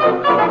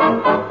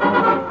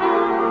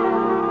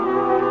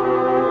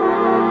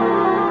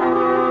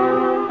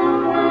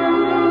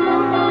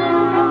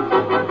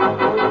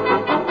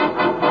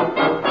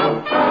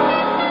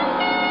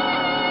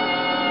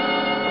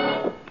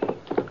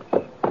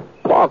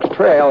 Falk's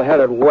trail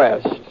headed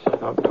west,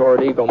 up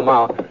toward Eagle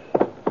Mountain.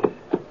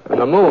 And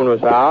the moon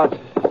was out,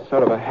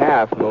 sort of a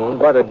half moon,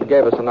 but it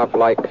gave us enough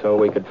light so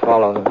we could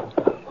follow the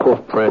hoof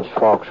prints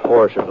Falk's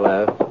horse had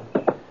left.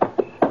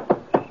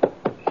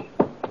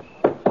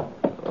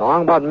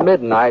 Along about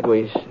midnight,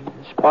 we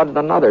spotted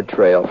another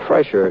trail,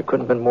 fresher. It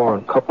couldn't have been more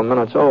than a couple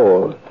minutes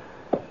old.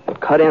 It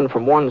cut in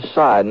from one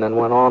side and then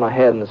went on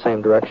ahead in the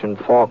same direction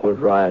Falk was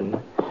riding.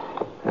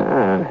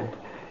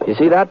 You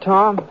see that,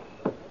 Tom?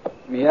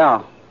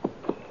 Yeah.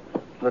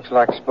 Looks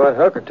like Spud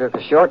Hooker took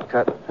a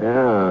shortcut.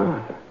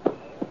 Yeah.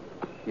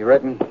 You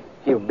reckon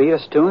He'll beat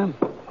us to him?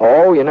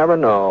 Oh, you never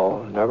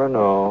know. Never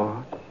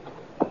know.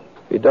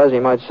 If he does, he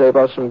might save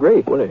us some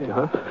grief, will he,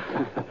 huh?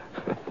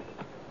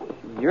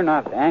 You're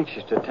not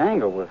anxious to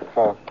tangle with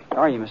Falk,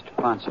 are you, Mr.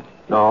 Ponson?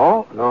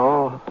 No.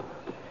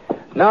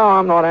 No,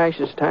 I'm not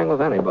anxious to tangle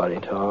with anybody,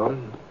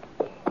 Tom.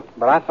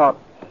 But I thought,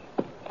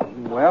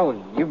 well,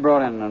 you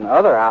brought in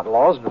other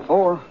outlaws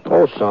before.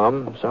 Oh,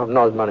 some.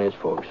 Not as many as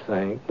folks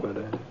think, but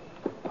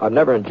I've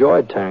never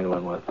enjoyed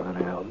tangling with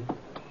any of them.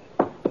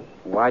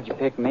 Why'd you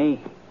pick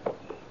me?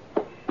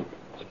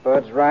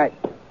 Spud's right.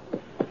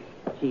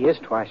 He is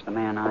twice the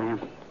man I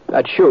am.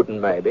 That's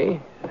shooting, maybe.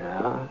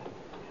 Yeah.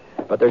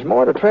 But there's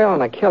more to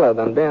trailing a killer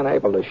than being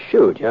able to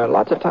shoot. You know,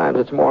 lots of times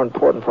it's more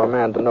important for a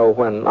man to know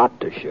when not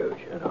to shoot,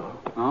 you know.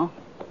 Oh?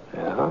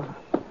 Yeah.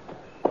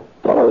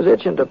 Fellow's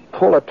itching to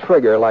pull a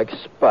trigger like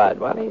Spud.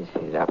 Well,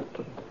 he's apt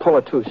to pull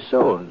it too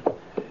soon.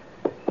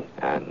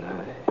 And,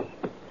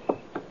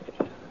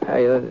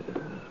 hey, look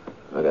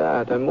at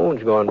that. The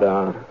moon's going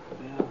down.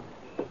 Yeah.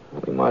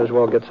 We might as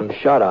well get some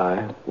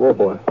shut-eye. Whoa,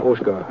 boy.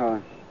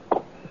 Oscar.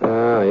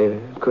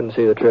 You couldn't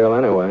see the trail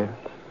anyway.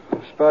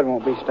 Spud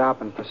won't be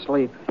stopping for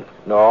sleep.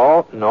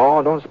 No,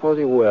 don't suppose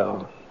he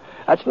will.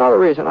 That's another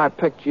reason I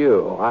picked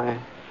you. I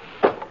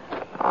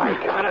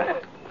kind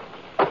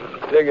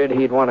of figured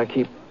he'd want to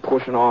keep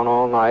pushing on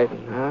all night.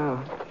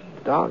 And,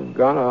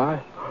 doggone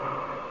it,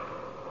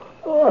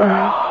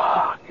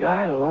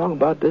 God, along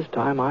about this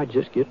time, I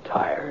just get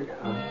tired.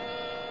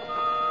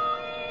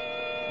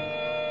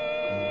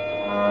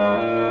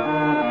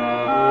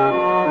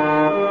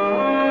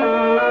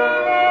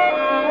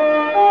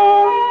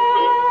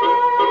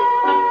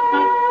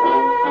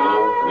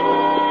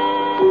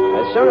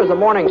 As soon as the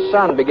morning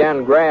sun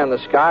began gray in the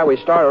sky, we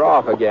started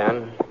off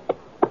again.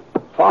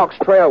 Falk's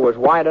trail was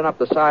winding up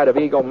the side of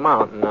Eagle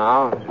Mountain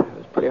now. It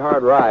was pretty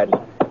hard riding.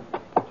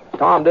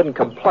 Tom didn't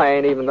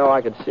complain, even though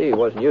I could see he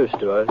wasn't used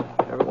to it.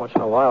 Every once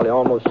in a while, he'd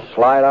almost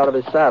slide out of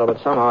his saddle, but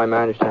somehow he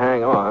managed to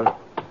hang on.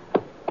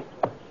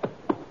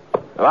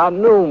 About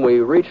noon, we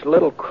reached a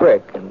little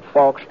creek, and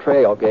Falk's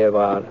trail gave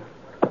out.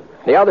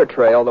 The other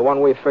trail, the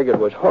one we figured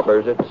was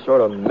Hooker's, it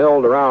sort of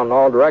milled around in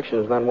all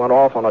directions, then went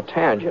off on a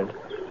tangent.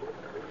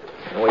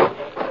 And we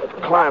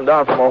climbed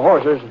down from our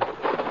horses and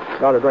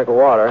got a drink of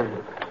water.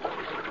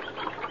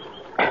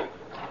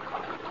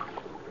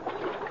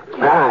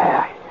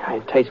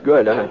 It tastes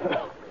good, doesn't it?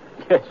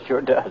 It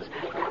sure does.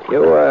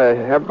 You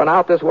ever been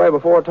out this way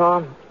before,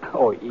 Tom?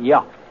 Oh,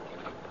 yeah.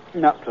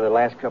 Not for the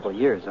last couple of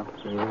years, though.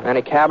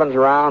 Any cabins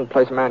around,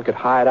 place a man could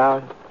hide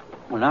out?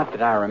 Well, not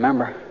that I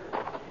remember.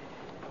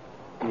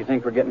 You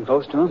think we're getting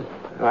close to him?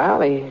 Well,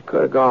 he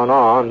could have gone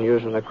on,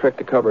 using the creek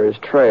to cover his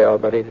trail,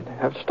 but he'd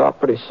have to stop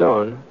pretty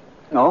soon.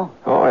 Oh?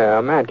 Oh, yeah.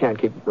 A man can't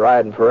keep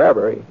riding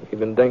forever,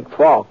 even Dink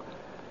Falk.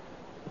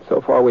 So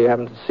far, we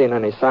haven't seen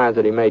any signs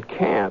that he made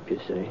camp, you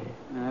see.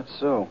 That's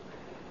so.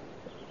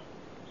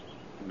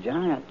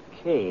 Giant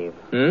cave.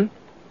 Hmm?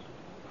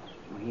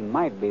 He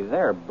might be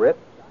there, Britt.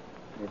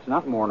 It's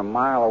not more than a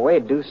mile away,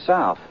 due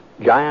south.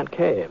 Giant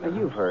cave? Well,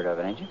 you've heard of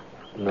it, ain't you?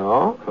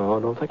 No, I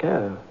don't think I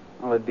have.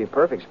 Well, it'd be a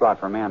perfect spot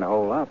for a man to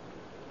hole up.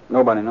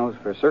 Nobody knows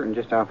for certain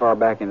just how far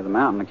back into the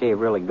mountain the cave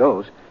really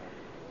goes.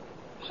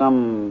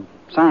 Some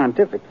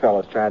scientific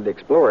fellows tried to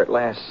explore it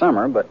last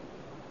summer, but,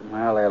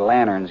 well, their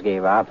lanterns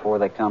gave out before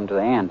they come to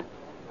the end.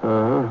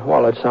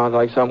 Well, it sounds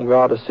like something we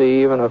ought to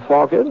see even if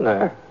Falk isn't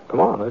there. Come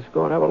on, let's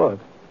go and have a look.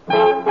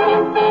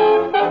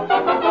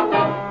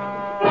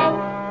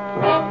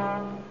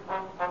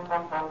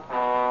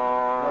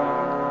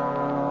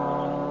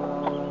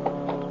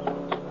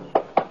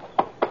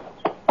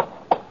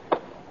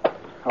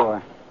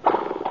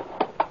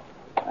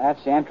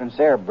 That's the entrance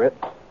there, Britt.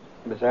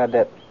 Beside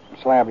that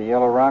slab of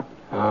yellow rock.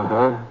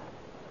 Uh-huh.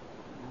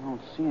 I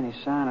don't see any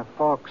sign of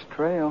Falk's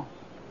trail.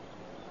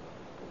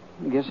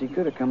 I guess he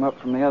could have come up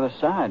from the other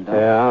side, though.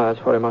 Yeah,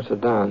 that's what he must have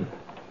done.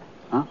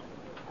 Huh?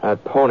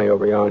 That pony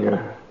over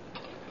yonder.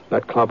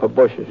 That clump of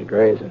bushes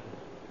grazing.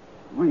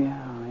 Oh,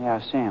 yeah,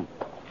 I see him.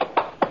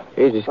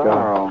 Easy,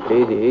 Sorrow. Scott.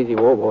 Easy,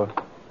 whoa, boy.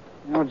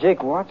 You know,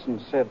 Jake Watson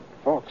said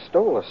Falk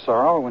stole a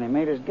sorrel when he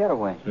made his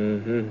getaway.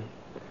 Mm-hmm.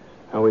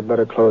 Now, we'd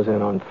better close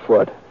in on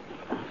foot.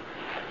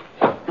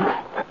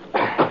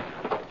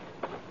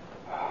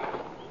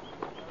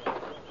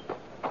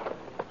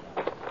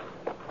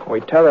 We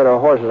tethered our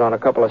horses on a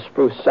couple of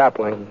spruce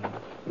saplings,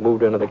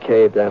 moved into the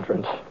cave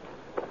entrance.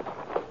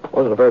 It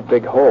wasn't a very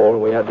big hole.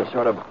 We had to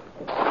sort of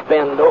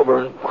bend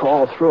over and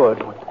crawl through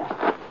it.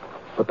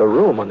 But the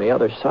room on the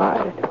other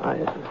side,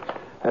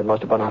 it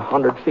must have been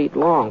 100 feet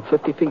long,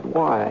 50 feet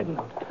wide.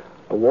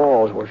 The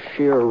walls were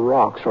sheer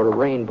rock, sort of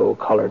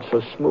rainbow-colored,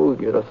 so smooth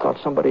you'd have thought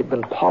somebody had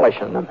been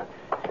polishing them.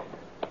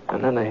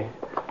 And then the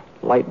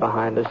light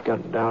behind us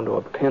got down to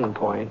a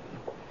pinpoint.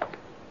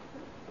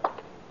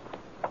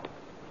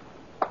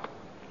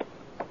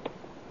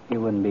 He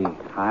wouldn't be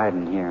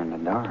hiding here in the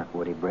dark,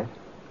 would he, Britt?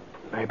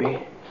 Maybe.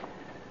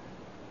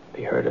 If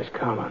he heard us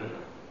coming.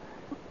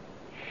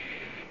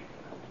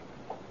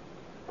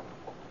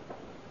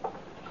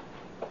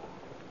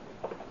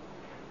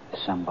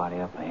 Somebody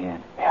up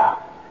ahead. Yeah.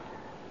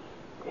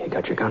 You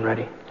got your gun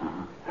ready?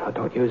 Now,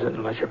 don't use it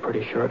unless you're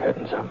pretty sure of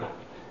hitting something.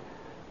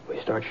 If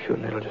we start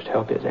shooting, it'll just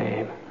help his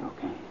aim.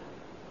 Okay.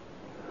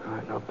 All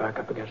right, now back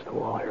up against the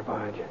wall here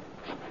behind you.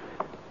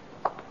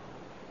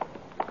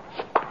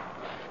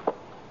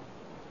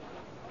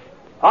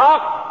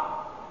 Falk!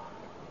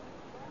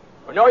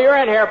 We know you're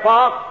in here,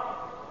 Falk.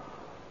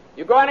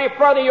 You go any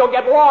further, you'll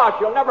get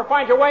lost. You'll never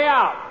find your way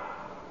out.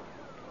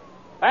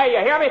 Hey, you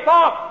hear me,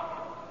 Falk?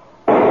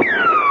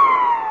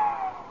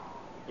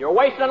 You're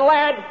wasting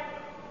lead.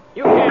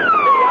 You can't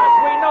see us.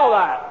 We know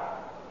that.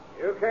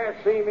 You can't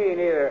see me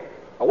neither.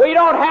 We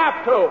don't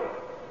have to.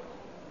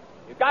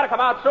 You've got to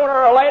come out sooner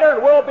or later,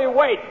 and we'll be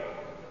waiting.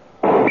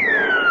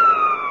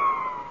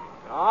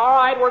 All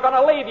right, we're going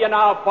to leave you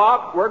now,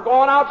 Falk. We're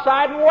going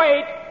outside and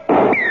wait.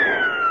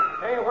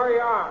 Hey, where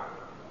you are?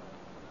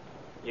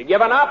 You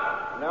giving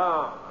up?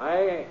 No, I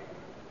ain't.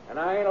 And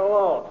I ain't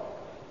alone.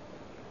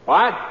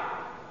 What?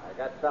 I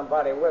got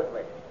somebody with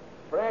me.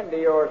 Friend of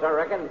yours, I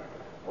reckon.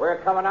 We're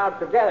coming out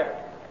together.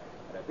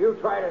 And if you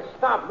try to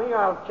stop me,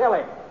 I'll kill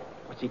him.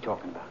 What's he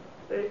talking about?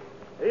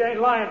 He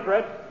ain't lying,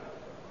 Fred.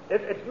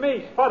 It's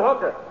me, Spud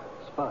Hooker.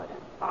 Spud?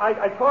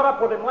 I caught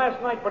up with him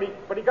last night, but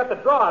he got the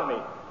draw on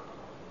me.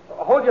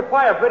 Hold your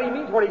fire, Fred. He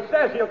means what he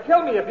says. He'll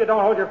kill me if you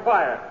don't hold your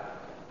fire.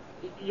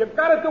 You've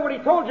got to do what he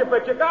told you,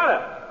 Fred. You got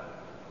to.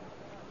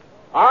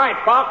 All right,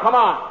 Falk, come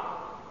on.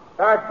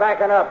 Start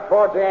backing up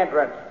towards the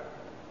entrance.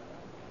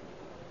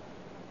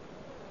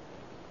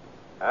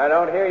 I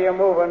don't hear you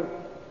moving.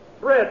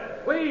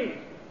 Fred, please.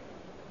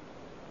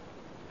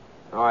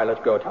 All right,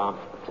 let's go, Tom.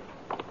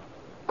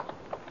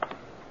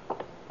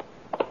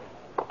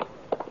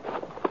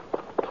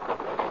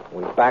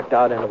 We backed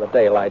out into the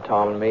daylight,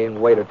 Tom and me,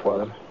 and waited for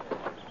them.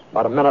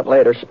 About a minute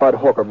later, Spud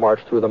Hooker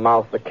marched through the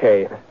mouth of the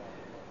cave,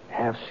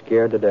 half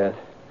scared to death.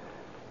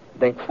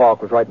 Dink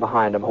Falk was right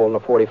behind him, holding a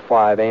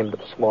 .45 aimed at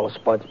the small of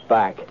Spud's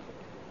back.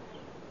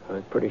 I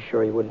was pretty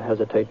sure he wouldn't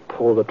hesitate to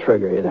pull the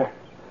trigger either.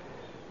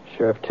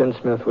 Sheriff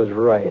Tinsmith was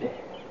right.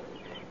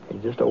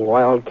 He's just a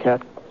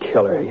wildcat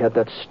killer. He had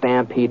that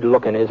stampede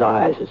look in his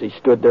eyes as he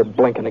stood there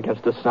blinking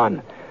against the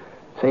sun.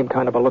 Same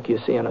kind of a look you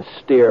see in a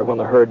steer when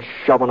the herd's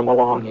shoving him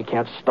along. You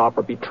can't stop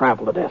or be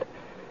trampled to death.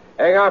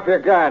 Hang off your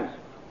guns.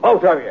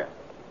 Both of you.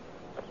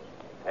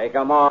 Take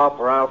them off,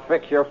 or I'll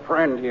fix your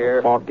friend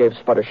here. Falk gave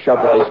Spud a shove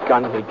with his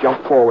gun, and he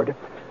jumped forward.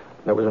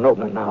 There was an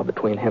opening now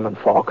between him and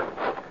Falk.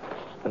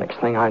 The next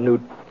thing I knew,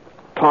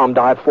 Tom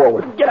dived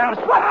forward. Get out,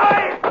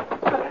 Spud!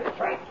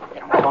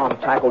 Tom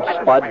tackled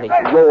Spud, and he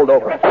rolled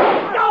over.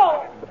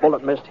 The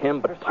bullet missed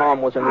him, but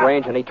Tom was in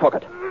range, and he took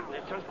it.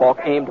 Falk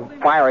aimed to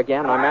fire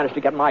again, and I managed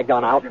to get my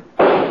gun out.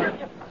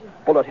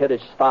 Bullet hit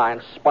his thigh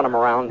and spun him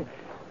around.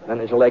 Then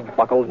his leg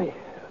buckled, and he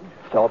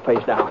fell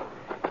face down.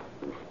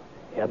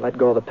 He hadn't let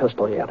go of the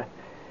pistol yet.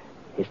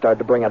 He started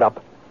to bring it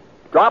up.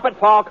 Drop it,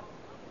 Falk!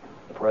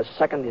 For a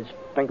second, his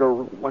finger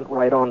went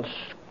right on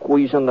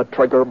squeezing the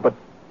trigger, but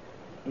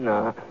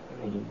no,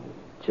 he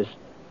just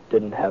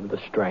didn't have the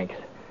strength.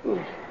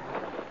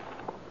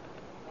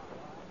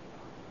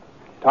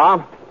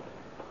 Tom?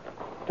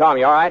 Tom,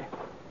 you all right?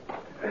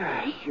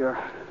 Sure.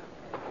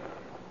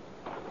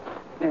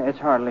 Yeah, it's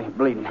hardly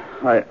bleeding.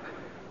 I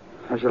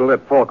should have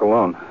let Falk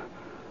alone.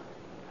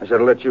 I should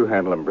have let you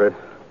handle him, Britt.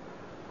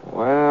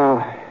 Well,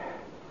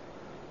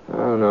 I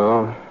don't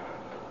know.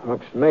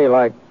 Looks to me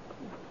like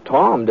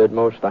Tom did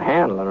most of the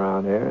handling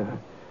around here.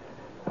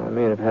 I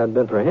mean, if it hadn't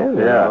been for him,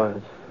 you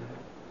know,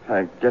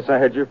 I guess I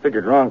had you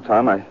figured wrong,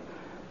 Tom. I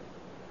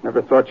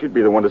never thought you'd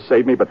be the one to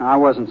save me, but... I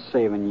wasn't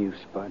saving you,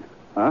 Spud.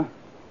 Huh?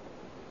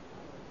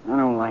 I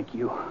don't like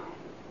you.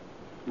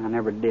 I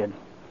never did.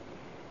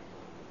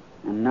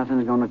 And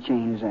nothing's going to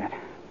change that.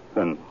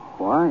 Then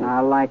why? I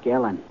like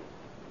Ellen.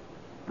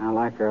 I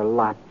like her a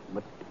lot,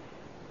 but...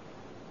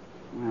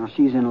 well,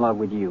 she's in love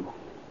with you.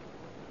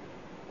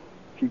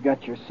 If you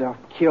got yourself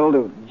killed, it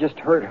would just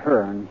hurt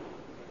her and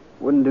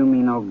wouldn't do me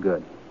no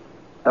good.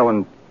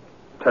 Ellen,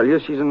 tell you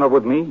she's in love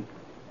with me?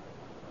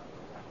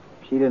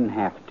 She didn't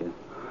have to.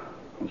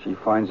 When she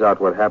finds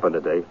out what happened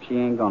today... she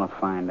ain't gonna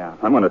find out.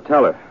 I'm gonna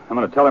tell her. I'm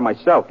gonna tell her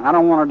myself. I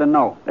don't want her to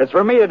know. It's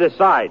for me to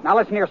decide. Now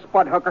listen here,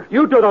 Spud Hooker.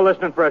 You do the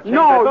listening for a change.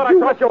 No, I thought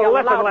you I taught you a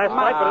listen lesson loud. last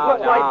night, but it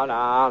looks like...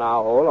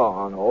 Now,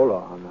 hold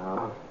on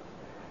now.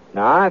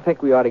 Now, I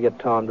think we ought to get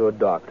Tom to a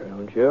doctor,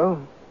 don't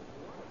you?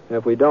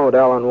 If we don't,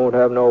 Ellen won't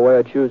have no way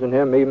of choosing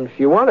him even if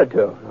she wanted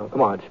to. Now,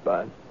 come on,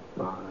 Spud.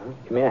 Come on,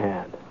 give me a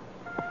hand.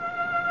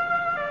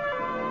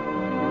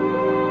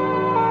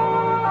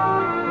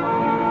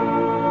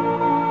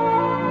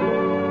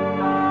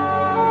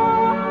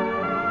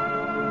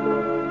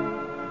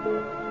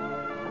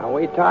 Now,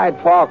 we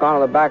tied Falk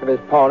onto the back of his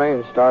pony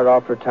and started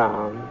off for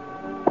town.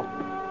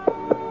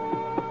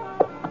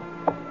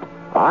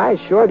 I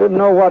sure didn't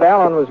know what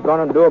Ellen was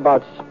going to do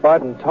about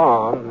Spud and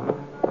Tom.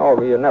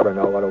 Oh, you never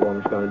know what a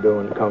woman's going to do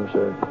when it comes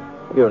to,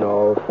 you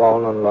know,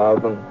 falling in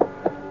love and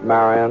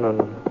marrying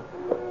and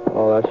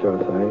all that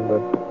sort of thing.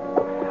 But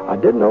I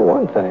did know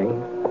one thing.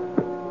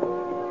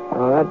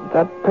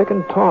 That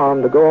picking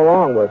Tom to go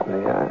along with me,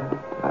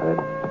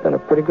 that'd been a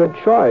pretty good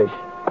choice.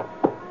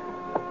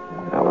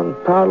 Ellen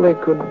probably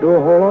could do a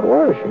whole lot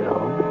worse, you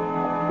know.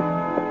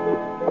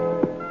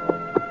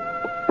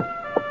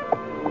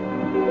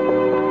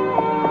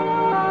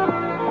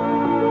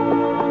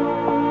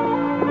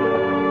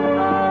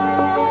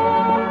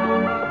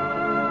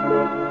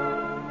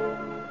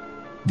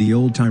 The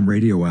Old Time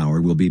Radio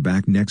Hour will be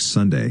back next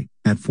Sunday,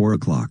 at 4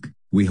 o'clock.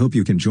 We hope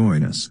you can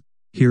join us,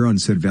 here on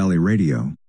Sid Valley Radio.